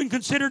 it's even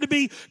considered to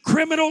be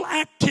criminal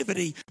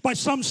activity by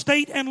some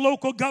state and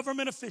local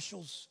government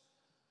officials.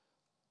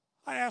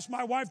 I asked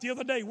my wife the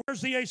other day, where's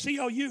the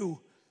ACLU?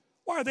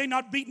 Why are they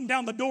not beating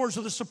down the doors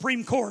of the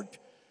Supreme Court,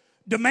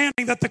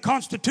 demanding that the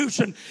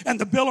Constitution and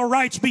the Bill of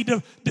Rights be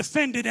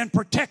defended and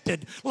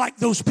protected like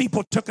those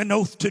people took an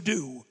oath to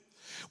do?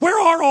 Where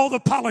are all the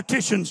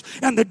politicians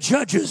and the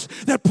judges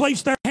that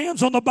placed their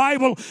hands on the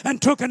Bible and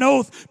took an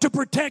oath to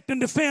protect and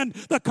defend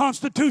the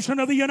Constitution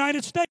of the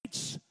United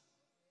States?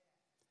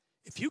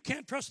 If you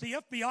can't trust the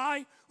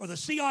FBI or the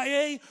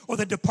CIA or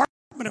the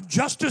Department of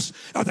Justice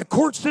or the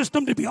court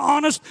system to be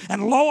honest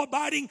and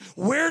law-abiding,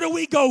 where do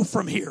we go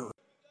from here?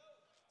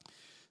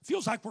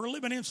 Feels like we're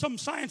living in some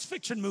science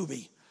fiction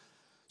movie,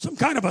 some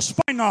kind of a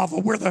spy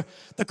novel where the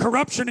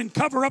corruption and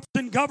cover-ups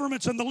in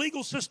governments and the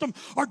legal system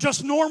are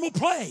just normal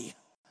play.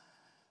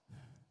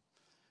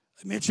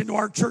 I mentioned to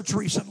our church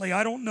recently,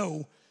 I don't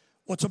know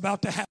what's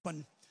about to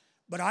happen,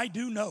 but I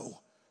do know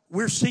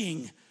we're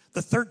seeing the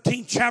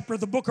 13th chapter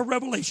of the book of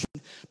Revelation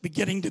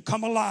beginning to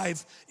come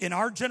alive in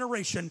our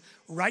generation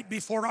right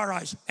before our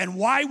eyes. And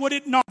why would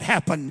it not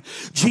happen?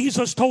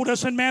 Jesus told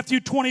us in Matthew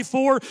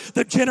 24,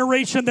 the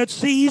generation that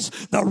sees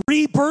the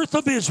rebirth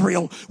of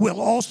Israel will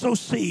also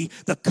see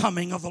the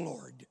coming of the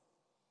Lord.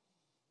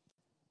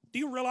 Do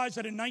you realize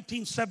that in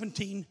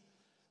 1917,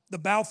 the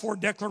Balfour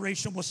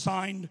Declaration was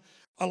signed,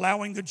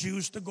 allowing the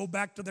Jews to go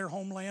back to their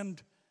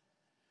homeland?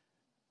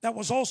 That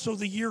was also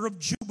the year of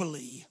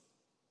Jubilee,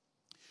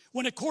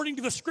 when according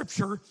to the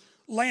scripture,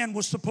 land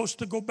was supposed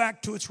to go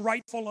back to its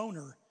rightful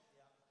owner.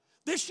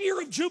 This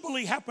year of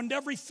Jubilee happened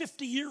every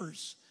 50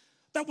 years.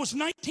 That was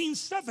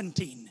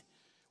 1917,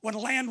 when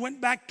land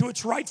went back to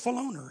its rightful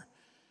owner.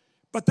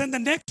 But then the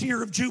next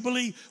year of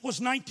Jubilee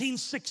was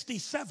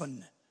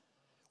 1967,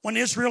 when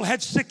Israel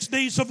had 6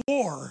 days of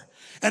war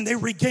and they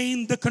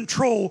regained the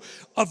control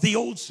of the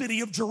old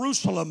city of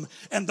Jerusalem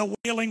and the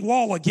Wailing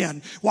Wall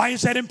again. Why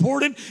is that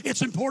important?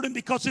 It's important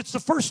because it's the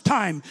first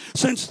time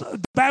since the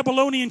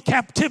Babylonian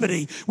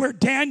captivity where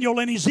Daniel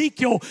and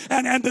Ezekiel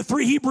and the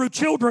 3 Hebrew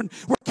children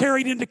were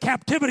carried into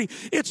captivity.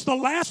 It's the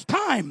last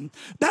time,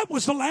 that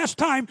was the last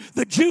time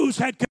the Jews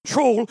had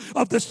control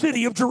of the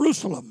city of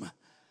Jerusalem.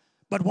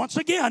 But once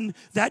again,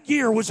 that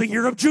year was a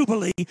year of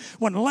Jubilee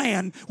when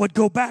land would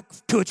go back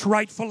to its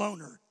rightful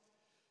owner.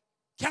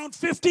 Count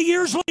 50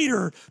 years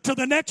later to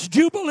the next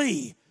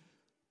Jubilee,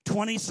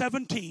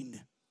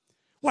 2017.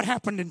 What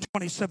happened in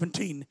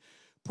 2017?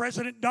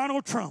 President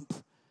Donald Trump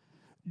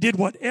did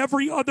what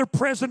every other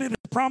president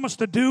has promised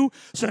to do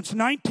since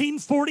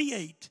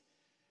 1948.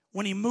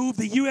 When he moved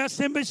the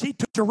U.S. Embassy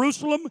to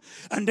Jerusalem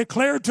and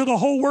declared to the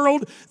whole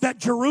world that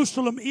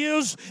Jerusalem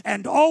is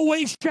and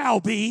always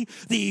shall be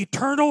the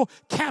eternal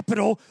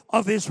capital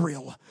of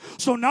Israel.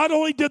 So not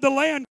only did the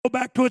land go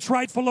back to its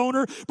rightful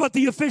owner, but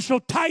the official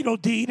title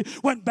deed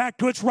went back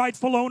to its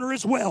rightful owner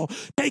as well,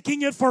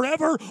 taking it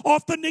forever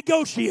off the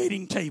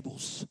negotiating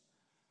tables.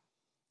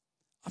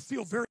 I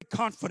feel very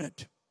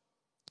confident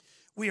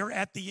we are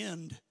at the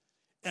end,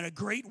 and a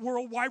great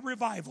worldwide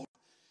revival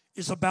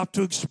is about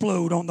to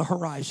explode on the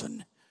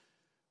horizon.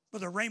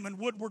 Brother Raymond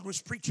Woodward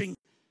was preaching.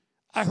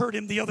 I heard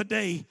him the other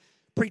day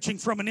preaching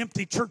from an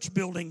empty church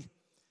building.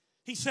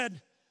 He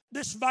said,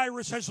 this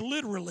virus has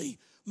literally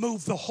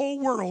moved the whole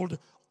world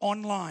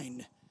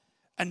online.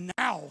 And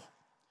now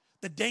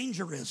the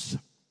danger is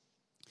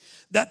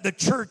that the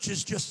church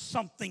is just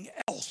something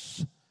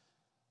else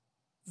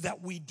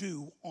that we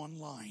do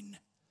online.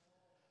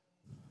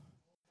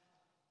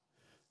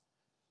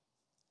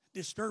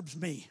 Disturbs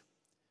me.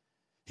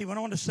 He went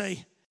on to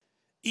say,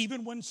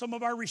 even when some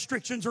of our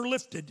restrictions are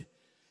lifted,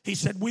 he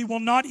said, we will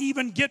not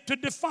even get to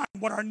define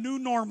what our new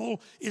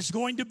normal is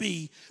going to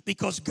be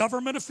because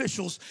government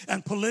officials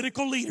and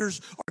political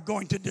leaders are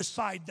going to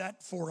decide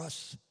that for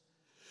us.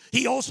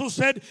 He also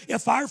said,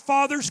 if our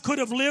fathers could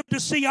have lived to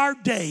see our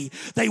day,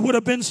 they would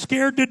have been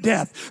scared to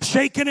death,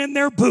 shaken in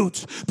their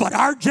boots. But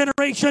our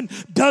generation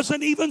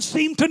doesn't even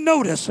seem to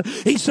notice.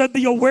 He said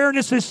the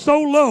awareness is so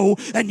low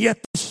and yet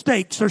the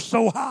stakes are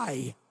so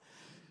high.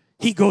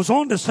 He goes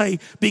on to say,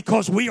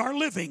 because we are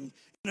living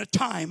in a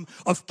time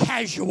of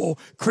casual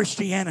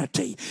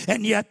Christianity.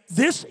 And yet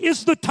this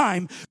is the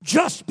time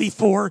just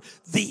before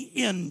the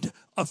end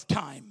of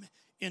time.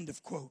 End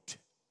of quote.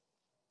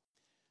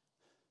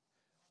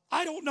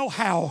 I don't know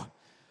how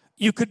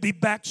you could be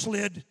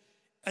backslid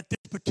at this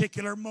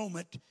particular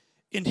moment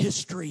in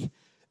history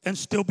and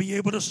still be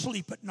able to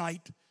sleep at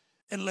night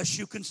unless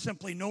you can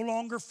simply no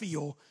longer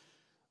feel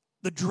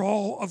the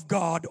draw of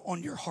God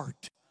on your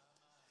heart.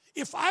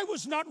 If I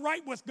was not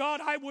right with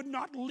God, I would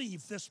not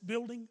leave this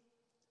building.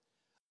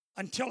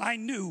 until I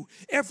knew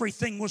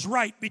everything was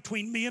right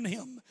between me and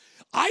him.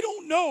 I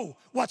don't know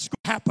what's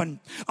going to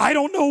happen. I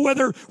don't know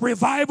whether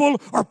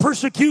revival or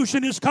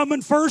persecution is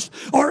coming first,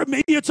 or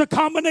maybe it's a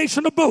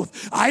combination of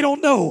both. I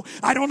don't know.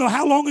 I don't know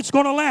how long it's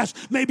going to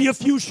last. Maybe a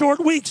few short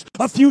weeks,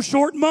 a few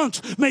short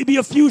months, maybe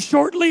a few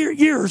short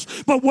years.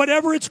 But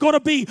whatever it's going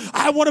to be,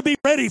 I want to be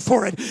ready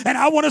for it. And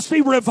I want to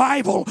see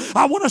revival.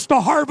 I want us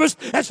to harvest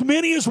as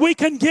many as we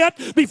can get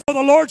before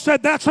the Lord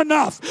said that's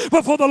enough.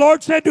 Before the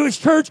Lord said to his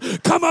church,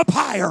 come up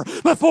higher.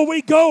 Before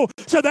we go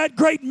to that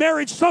great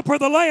marriage supper of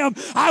the Lamb,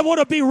 I want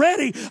to be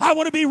ready. I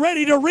want to be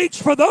ready to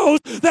reach for those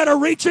that are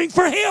reaching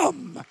for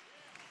him.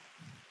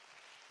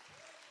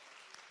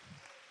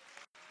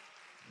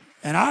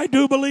 And I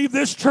do believe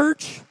this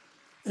church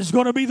is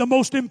going to be the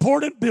most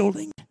important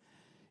building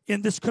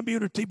in this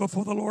community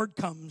before the Lord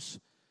comes.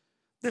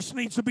 This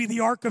needs to be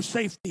the ark of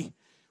safety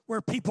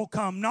where people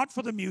come, not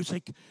for the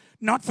music,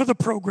 not for the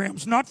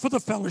programs, not for the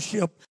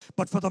fellowship,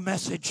 but for the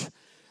message.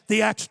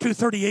 The Acts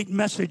 2:38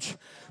 message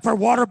for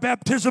water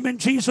baptism in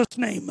Jesus'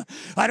 name.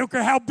 I don't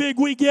care how big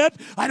we get.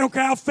 I don't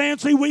care how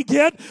fancy we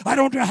get. I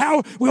don't care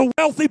how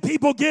wealthy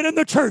people get in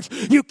the church.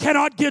 You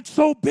cannot get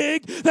so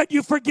big that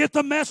you forget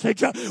the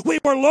message. We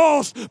were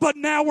lost, but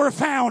now we're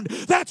found.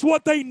 That's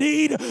what they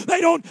need.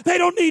 They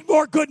don't need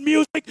more good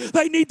music.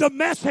 They need the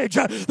message.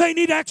 They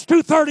need Acts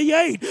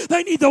 2:38.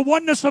 They need the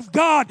oneness of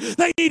God.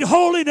 They need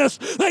holiness.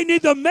 They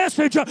need the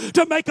message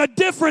to make a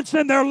difference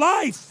in their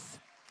life.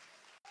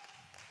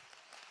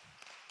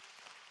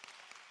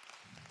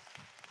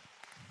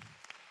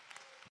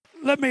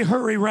 Let me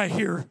hurry right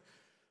here.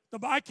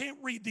 I can't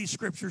read these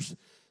scriptures.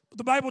 But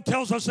the Bible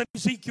tells us in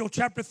Ezekiel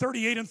chapter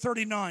 38 and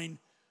 39,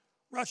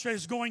 Russia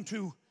is going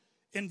to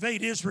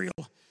invade Israel.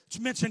 It's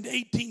mentioned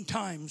 18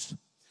 times.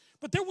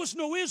 But there was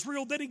no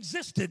Israel that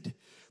existed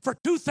for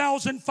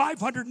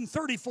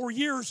 2,534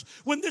 years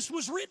when this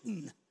was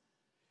written.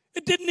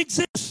 It didn't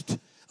exist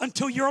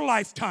until your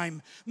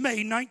lifetime,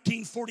 May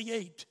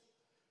 1948.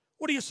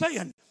 What are you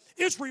saying?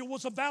 Israel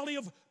was a valley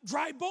of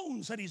dry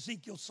bones that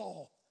Ezekiel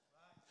saw.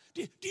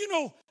 Do you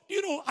know,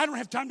 I don't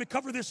have time to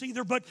cover this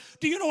either, but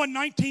do you know in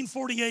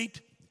 1948,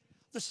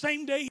 the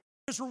same day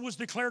Israel was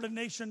declared a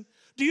nation,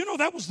 do you know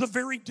that was the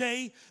very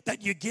day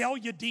that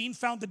Yigel Yadin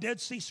found the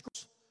Dead Sea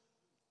Scrolls?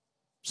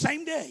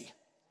 Same day.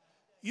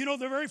 You know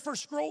the very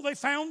first scroll they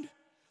found?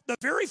 The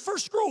very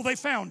first scroll they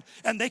found,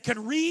 and they could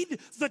read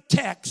the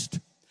text.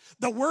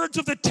 The words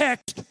of the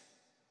text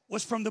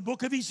was from the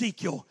book of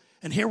Ezekiel.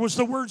 And here was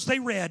the words they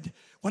read.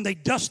 When they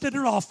dusted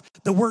it off,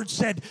 the words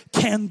said,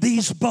 "Can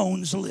these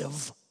bones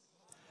live?"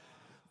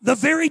 The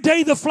very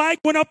day the flag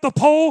went up the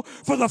pole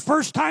for the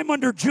first time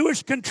under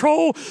Jewish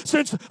control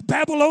since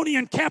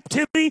Babylonian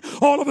captivity,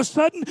 all of a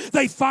sudden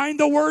they find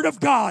the Word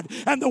of God.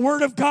 And the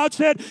Word of God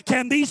said,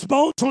 "Can these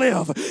bones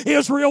live?"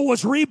 Israel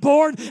was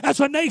reborn as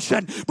a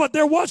nation, but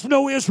there was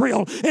no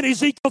Israel in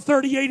Ezekiel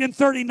 38 and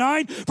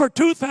 39 for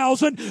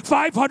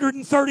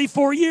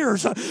 2,534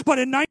 years. But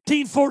in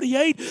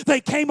 1948,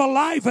 they came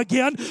alive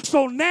again.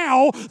 So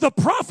now the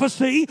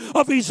prophecy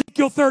of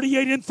Ezekiel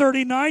 38 and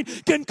 39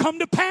 can come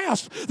to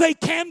pass. They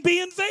can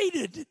be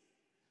invaded.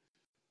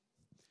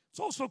 It's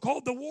also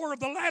called the War of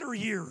the Latter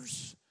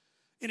Years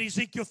in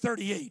Ezekiel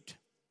 38.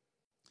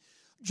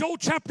 Joel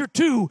chapter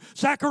 2,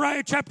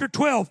 Zechariah chapter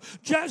 12,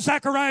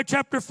 Zechariah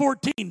chapter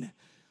 14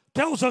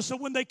 tells us that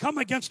when they come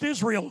against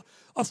Israel,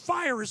 a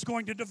fire is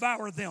going to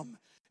devour them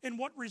in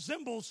what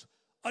resembles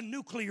a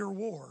nuclear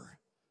war.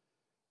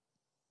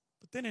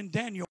 But then in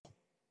Daniel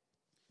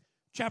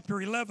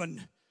chapter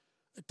 11,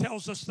 it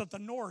tells us that the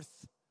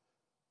north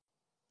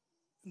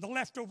and the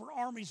leftover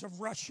armies of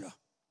Russia,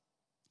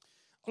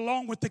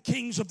 along with the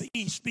kings of the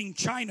east, being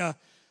China,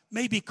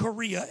 maybe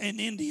Korea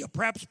and India,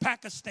 perhaps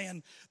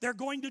Pakistan, they're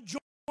going to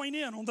join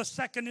in on the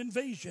second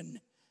invasion.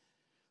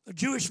 The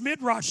Jewish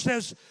Midrash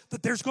says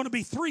that there's going to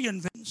be 3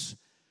 invasions.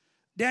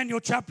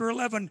 Daniel chapter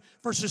 11,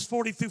 verses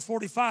 40 through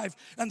 45.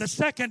 And the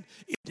second,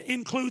 it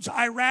includes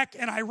Iraq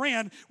and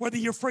Iran, where the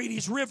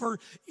Euphrates River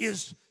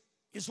is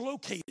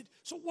located.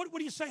 So what are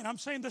you saying? I'm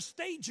saying the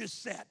stage is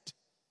set.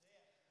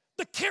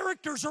 The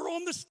characters are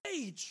on the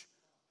stage.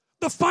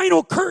 The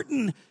final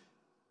curtain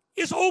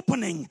is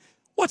opening.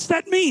 What's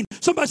that mean?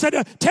 Somebody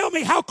said, tell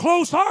me, how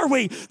close are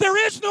we? There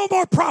is no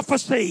more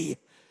prophecy.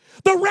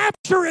 The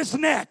rapture is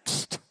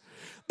next.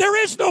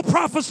 There is no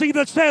prophecy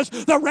that says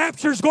the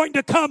rapture is going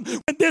to come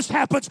when this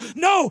happens.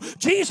 No,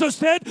 Jesus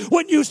said,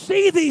 when you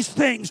see these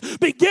things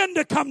begin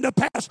to come to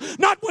pass,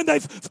 not when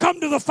they've come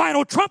to the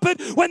final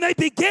trumpet, when they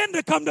begin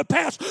to come to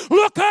pass,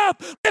 look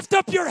up, lift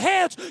up your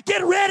heads,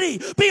 get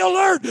ready, be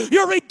alert.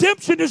 Your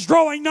redemption is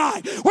drawing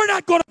nigh. We're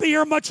not going to be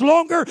here much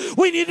longer.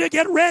 We need to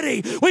get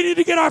ready. We need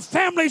to get our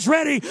families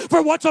ready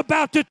for what's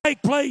about to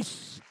take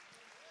place.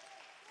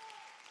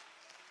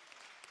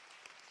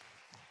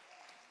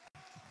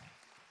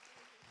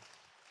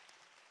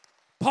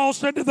 Paul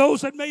said to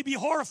those that may be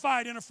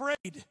horrified and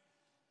afraid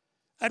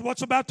at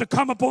what's about to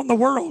come upon the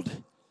world,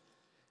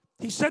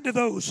 he said to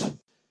those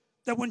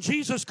that when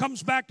Jesus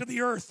comes back to the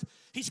earth,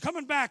 he's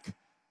coming back.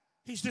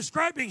 He's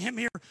describing him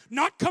here,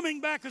 not coming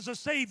back as a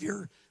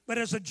savior, but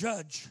as a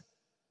judge.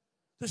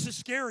 This is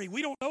scary.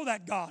 We don't know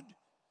that God.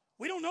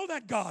 We don't know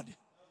that God.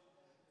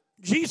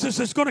 Jesus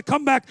is going to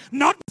come back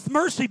not with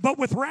mercy, but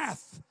with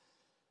wrath.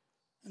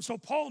 And so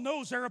Paul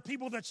knows there are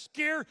people that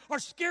are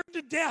scared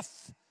to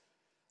death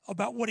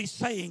about what he's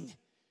saying.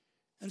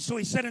 And so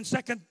he said in 2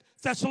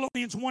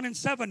 Thessalonians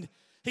 1:7,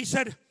 he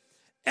said,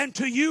 and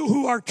to you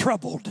who are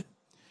troubled,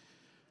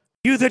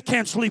 you that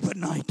can't sleep at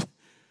night,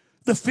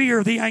 the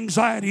fear, the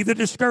anxiety, the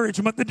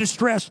discouragement, the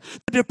distress,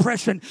 the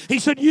depression. He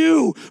said,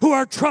 you who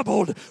are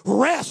troubled,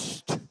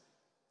 rest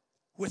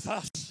with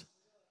us.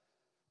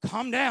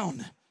 Calm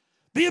down.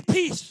 Be at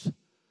peace.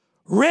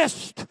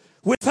 Rest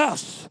with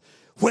us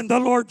when the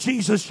Lord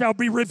Jesus shall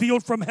be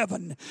revealed from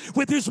heaven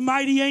with his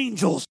mighty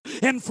angels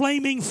in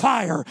flaming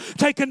fire,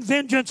 taking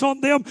vengeance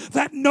on them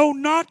that know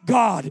not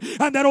God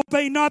and that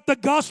obey not the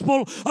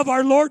gospel of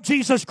our Lord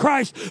Jesus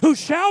Christ, who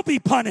shall be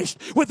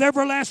punished with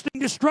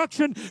everlasting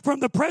destruction from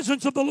the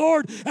presence of the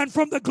Lord and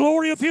from the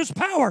glory of his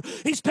power.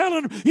 He's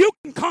telling them, you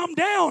can calm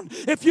down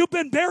if you've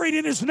been buried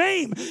in his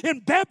name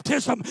in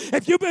baptism.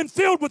 If you've been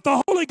filled with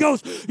the Holy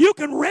Ghost, you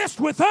can rest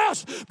with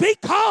us. Be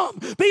calm.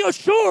 Be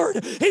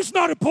assured. He's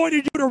not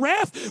appointed you to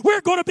wrath.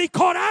 We're going to be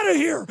caught out of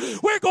here.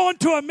 We're going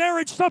to a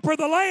marriage supper of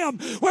the Lamb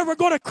where we're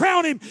going to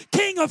crown him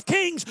King of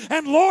Kings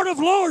and Lord of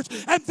Lords.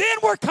 And then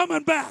we're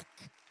coming back.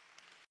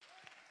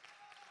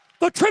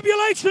 The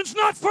tribulation's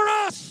not for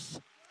us.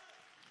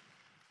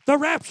 The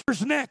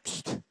rapture's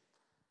next.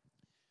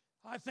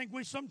 I think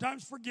we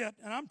sometimes forget,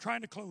 and I'm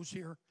trying to close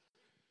here.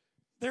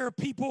 There are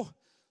people,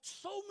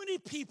 so many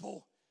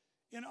people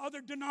in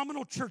other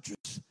denominational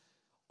churches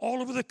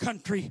all over the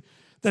country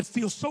that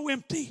feel so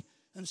empty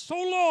and so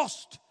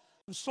lost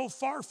and so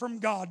far from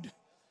God.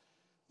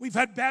 We've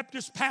had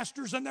Baptist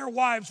pastors and their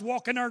wives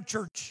walk in our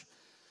church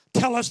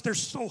tell us they're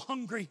so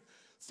hungry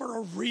for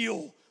a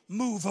real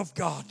move of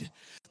God.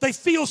 They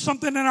feel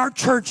something in our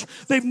church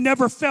they've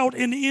never felt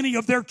in any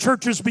of their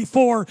churches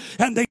before,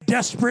 and they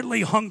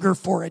desperately hunger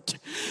for it.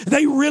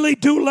 They really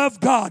do love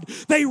God.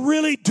 They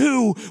really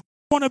do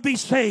want to be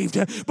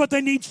saved, but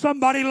they need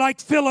somebody like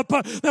Philip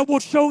that will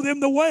show them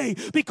the way,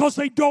 because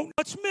they don't know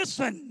what's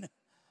missing.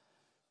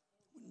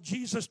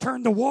 Jesus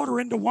turned the water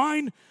into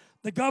wine.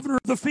 The governor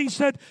of the feast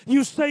said,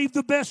 you saved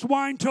the best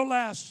wine till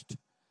last.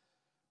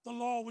 The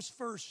law was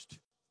first.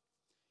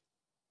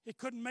 It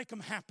couldn't make them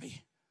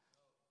happy.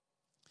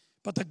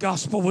 But the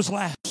gospel was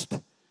last.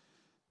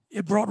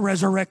 It brought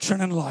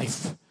resurrection and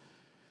life.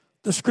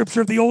 The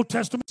scripture of the Old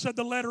Testament said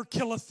the letter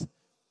killeth.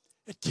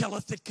 It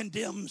killeth, it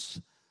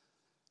condemns.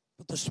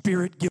 But the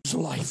Spirit gives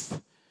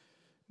life.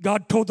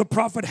 God told the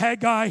prophet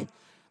Haggai,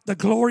 the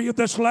glory of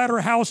this latter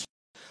house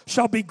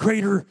shall be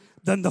greater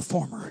than the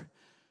former.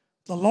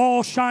 The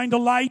law shined a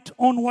light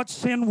on what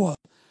sin was,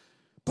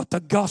 but the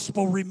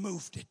gospel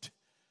removed it.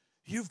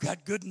 You've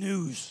got good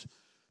news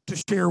to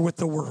share with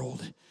the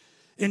world.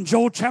 In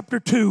Joel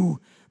chapter 2,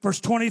 verse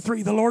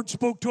 23, the Lord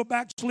spoke to a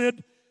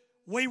backslid,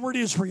 wayward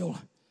Israel,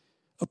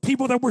 a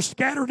people that were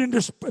scattered and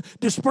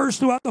dispersed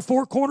throughout the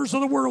four corners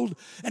of the world,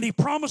 and he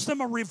promised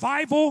them a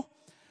revival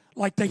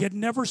like they had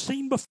never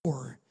seen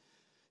before.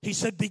 He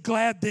said, be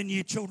glad then,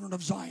 ye children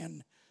of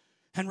Zion,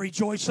 and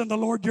rejoice in the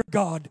Lord your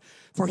God,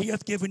 for he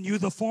hath given you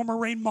the former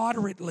rain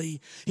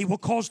moderately. He will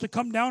cause to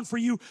come down for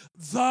you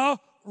the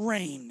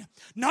rain.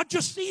 Not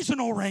just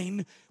seasonal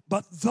rain,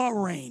 but the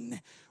rain.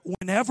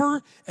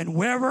 Whenever and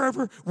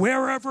wherever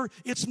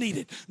it's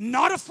needed.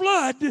 Not a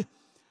flood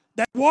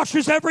that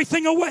washes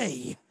everything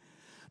away.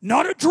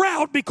 Not a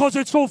drought because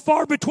it's so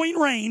far between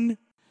rain.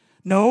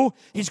 No,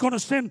 he's going to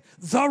send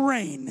the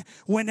rain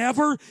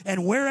whenever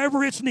and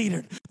wherever it's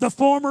needed. The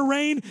former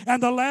rain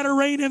and the latter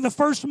rain in the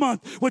first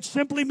month, which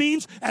simply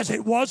means as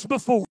it was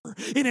before,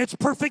 in its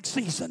perfect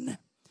season.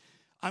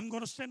 I'm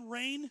going to send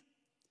rain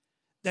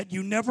that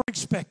you never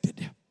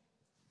expected.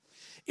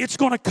 It's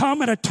going to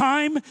come at a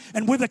time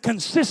and with a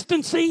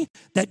consistency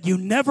that you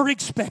never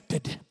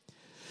expected.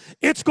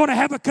 It's going to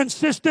have a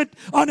consistent,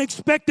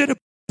 unexpected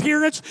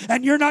appearance,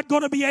 and you're not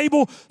going to be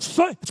able,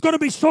 it's going to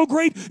be so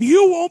great,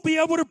 you won't be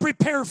able to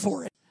prepare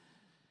for it.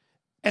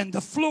 And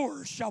the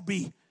floors shall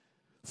be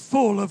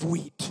full of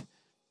wheat,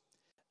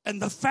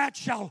 and the fat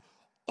shall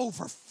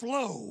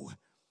overflow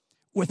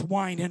with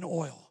wine and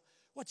oil.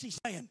 What's he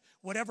saying?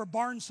 Whatever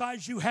barn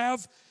size you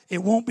have,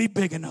 it won't be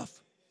big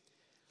enough.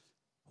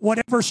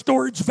 Whatever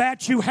storage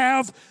vat you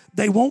have,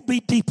 they won't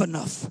be deep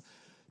enough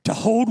to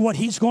hold what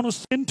he's going to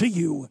send to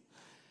you.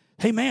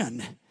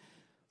 Amen.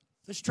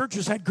 This church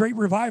has had great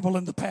revival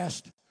in the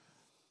past.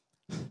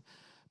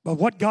 But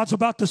what God's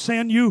about to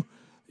send you,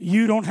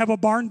 you don't have a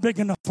barn big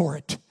enough for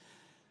it.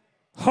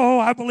 Oh,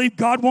 I believe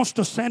God wants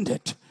to send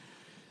it.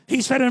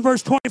 He said in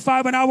verse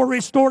 25, and I will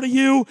restore to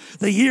you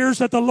the years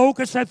that the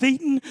locust hath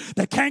eaten,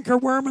 the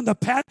cankerworm and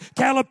the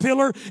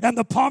caterpillar and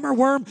the palmer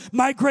worm,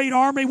 my great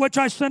army which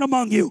I sent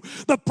among you.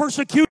 The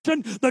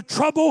persecution, the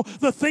trouble,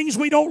 the things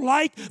we don't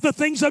like, the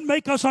things that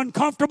make us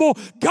uncomfortable,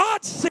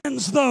 God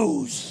sends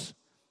those.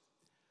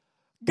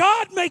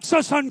 God makes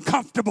us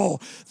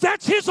uncomfortable.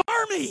 That's his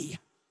army.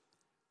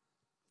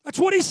 That's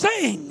what he's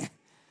saying.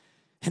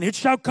 And it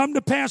shall come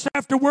to pass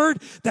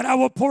afterward that I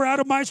will pour out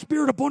of my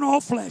Spirit upon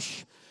all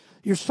flesh.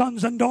 Your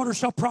sons and daughters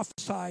shall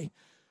prophesy.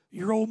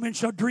 Your old men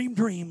shall dream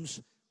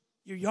dreams.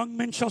 Your young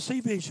men shall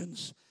see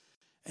visions.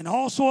 And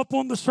also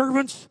upon the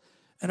servants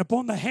and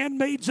upon the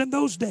handmaids in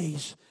those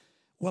days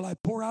will I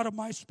pour out of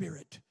my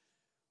Spirit.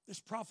 This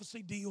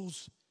prophecy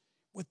deals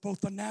with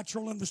both the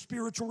natural and the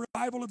spiritual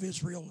revival of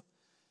Israel.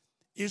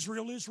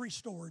 Israel is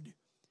restored.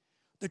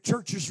 The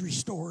church is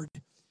restored.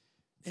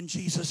 And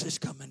Jesus is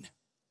coming.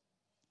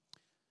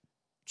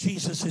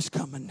 Jesus is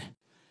coming.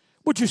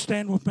 Would you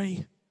stand with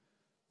me?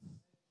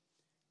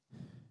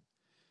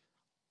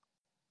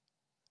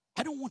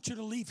 I don't want you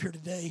to leave here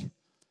today.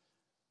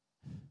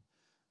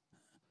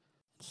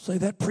 Say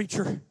that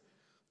preacher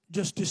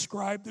just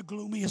described the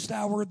gloomiest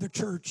hour of the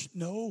church.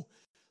 No,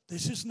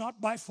 this is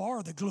not by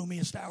far the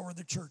gloomiest hour of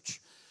the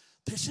church.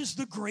 This is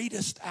the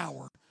greatest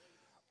hour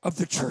of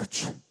the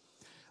church.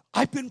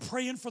 I've been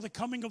praying for the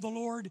coming of the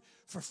Lord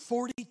for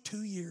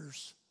 42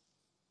 years.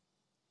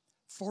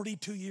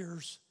 42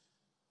 years.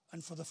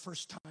 And for the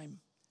first time,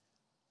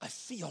 I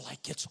feel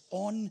like it's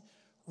on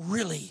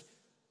really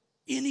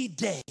any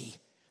day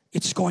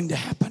it's going to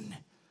happen.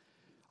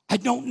 I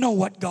don't know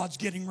what God's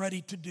getting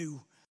ready to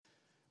do,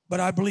 but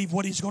I believe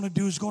what He's going to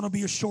do is going to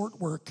be a short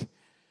work.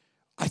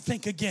 I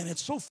think, again,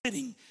 it's so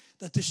fitting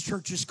that this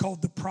church is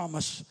called The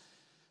Promise,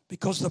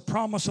 because the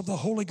promise of the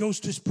Holy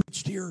Ghost is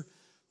preached here,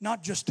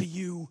 not just to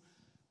you,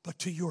 but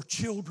to your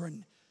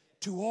children,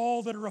 to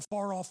all that are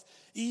afar off,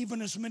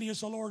 even as many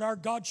as the Lord our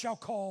God shall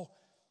call.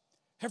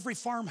 Every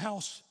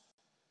farmhouse,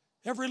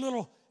 every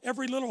little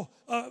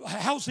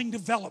housing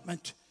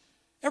development,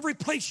 every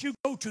place you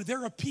go to,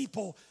 there are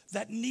people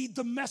that need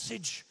the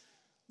message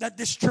that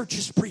this church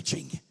is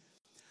preaching.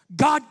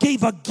 God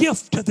gave a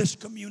gift to this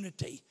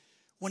community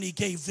when He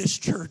gave this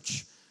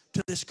church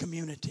to this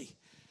community.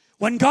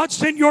 When God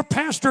sent your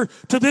pastor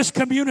to this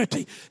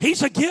community,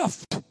 he's a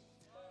gift.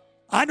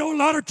 I know a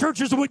lot of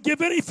churches that would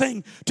give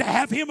anything to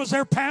have him as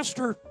their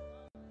pastor.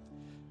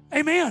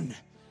 Amen.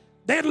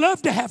 They'd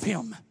love to have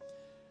him.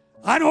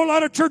 I know a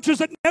lot of churches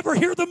that never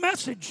hear the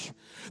message,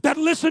 that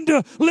listen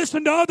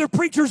to other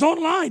preachers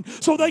online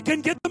so they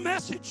can get the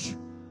message.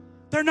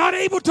 They're not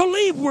able to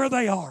leave where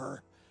they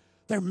are.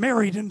 They're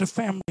married into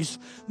families,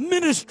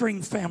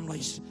 ministering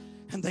families,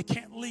 and they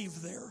can't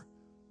leave there.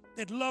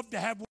 They'd love to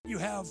have what you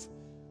have.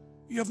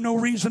 You have no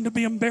reason to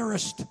be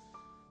embarrassed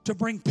to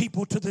bring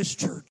people to this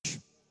church.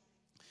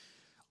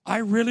 I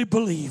really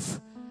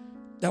believe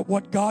that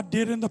what God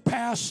did in the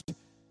past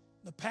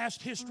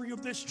history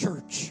of this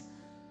church,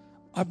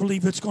 I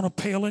believe it's going to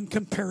pale in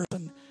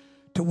comparison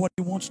to what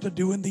He wants to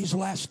do in these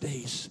last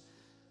days.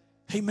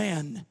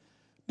 Amen.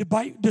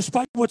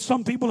 Despite what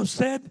some people have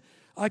said,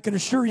 I can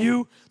assure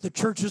you the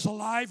church is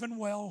alive and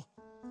well.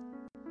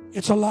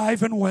 It's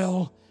alive and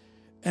well.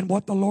 And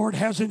what the Lord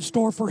has in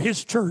store for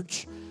His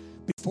church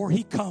before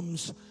He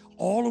comes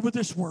all over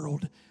this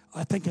world,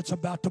 I think it's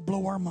about to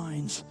blow our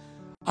minds.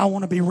 I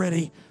want to be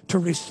ready to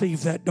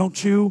receive that,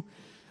 don't you?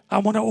 I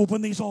want to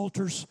open these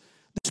altars.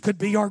 This could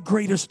be our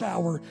greatest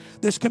hour.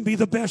 This can be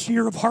the best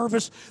year of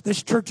harvest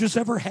this church has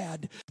ever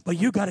had. But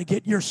you got to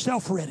get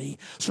yourself ready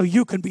so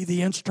you can be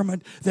the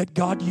instrument that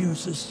God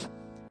uses.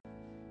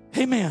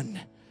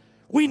 Amen.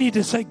 We need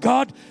to say,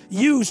 God,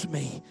 use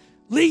me.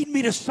 Lead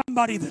me to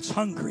somebody that's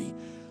hungry.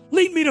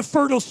 Lead me to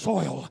fertile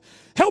soil.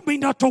 Help me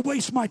not to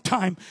waste my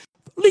time.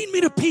 Lead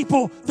me to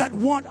people that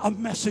want a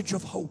message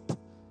of hope.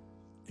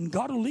 And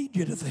God will lead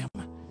you to them.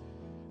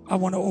 I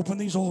want to open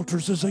these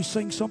altars as they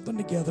sing something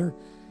together.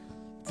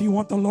 If you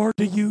want the Lord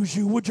to use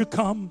you, would you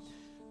come?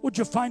 Would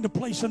you find a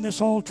place in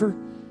this altar?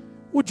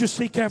 Would you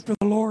seek after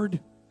the Lord?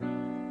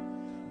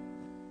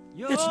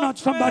 It's not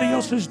somebody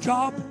else's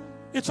job.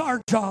 It's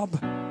our job.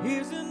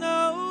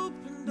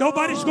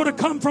 Nobody's going to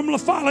come from La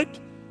Follette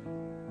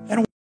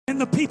and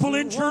the people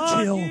in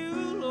Churchill.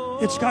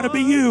 It's got to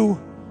be you.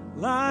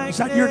 Is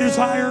that your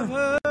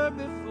desire?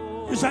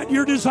 Is that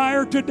your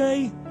desire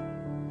today?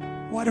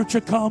 Why don't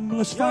you come?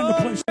 Let's find a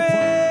place to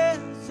pray.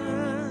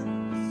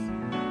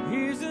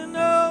 Here's an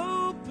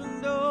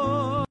open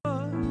door.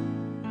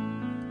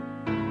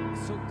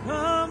 So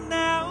come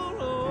now,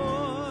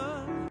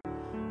 Lord,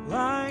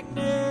 like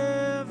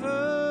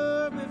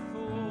never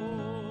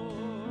before.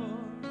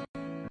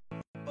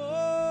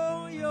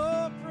 Oh,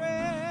 your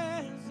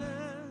presence.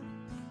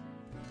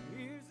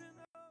 Here's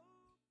an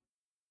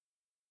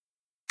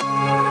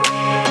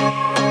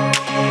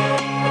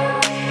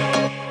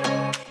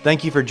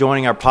Thank you for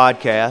joining our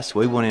podcast.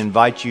 We want to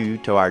invite you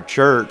to our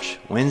church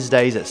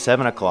Wednesdays at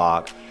 7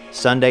 o'clock,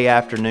 Sunday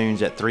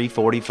afternoons at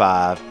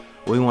 3:45.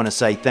 We want to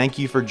say thank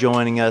you for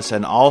joining us,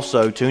 and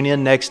also tune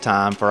in next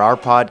time for our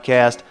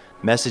podcast,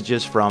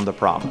 Messages from the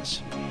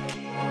Promise.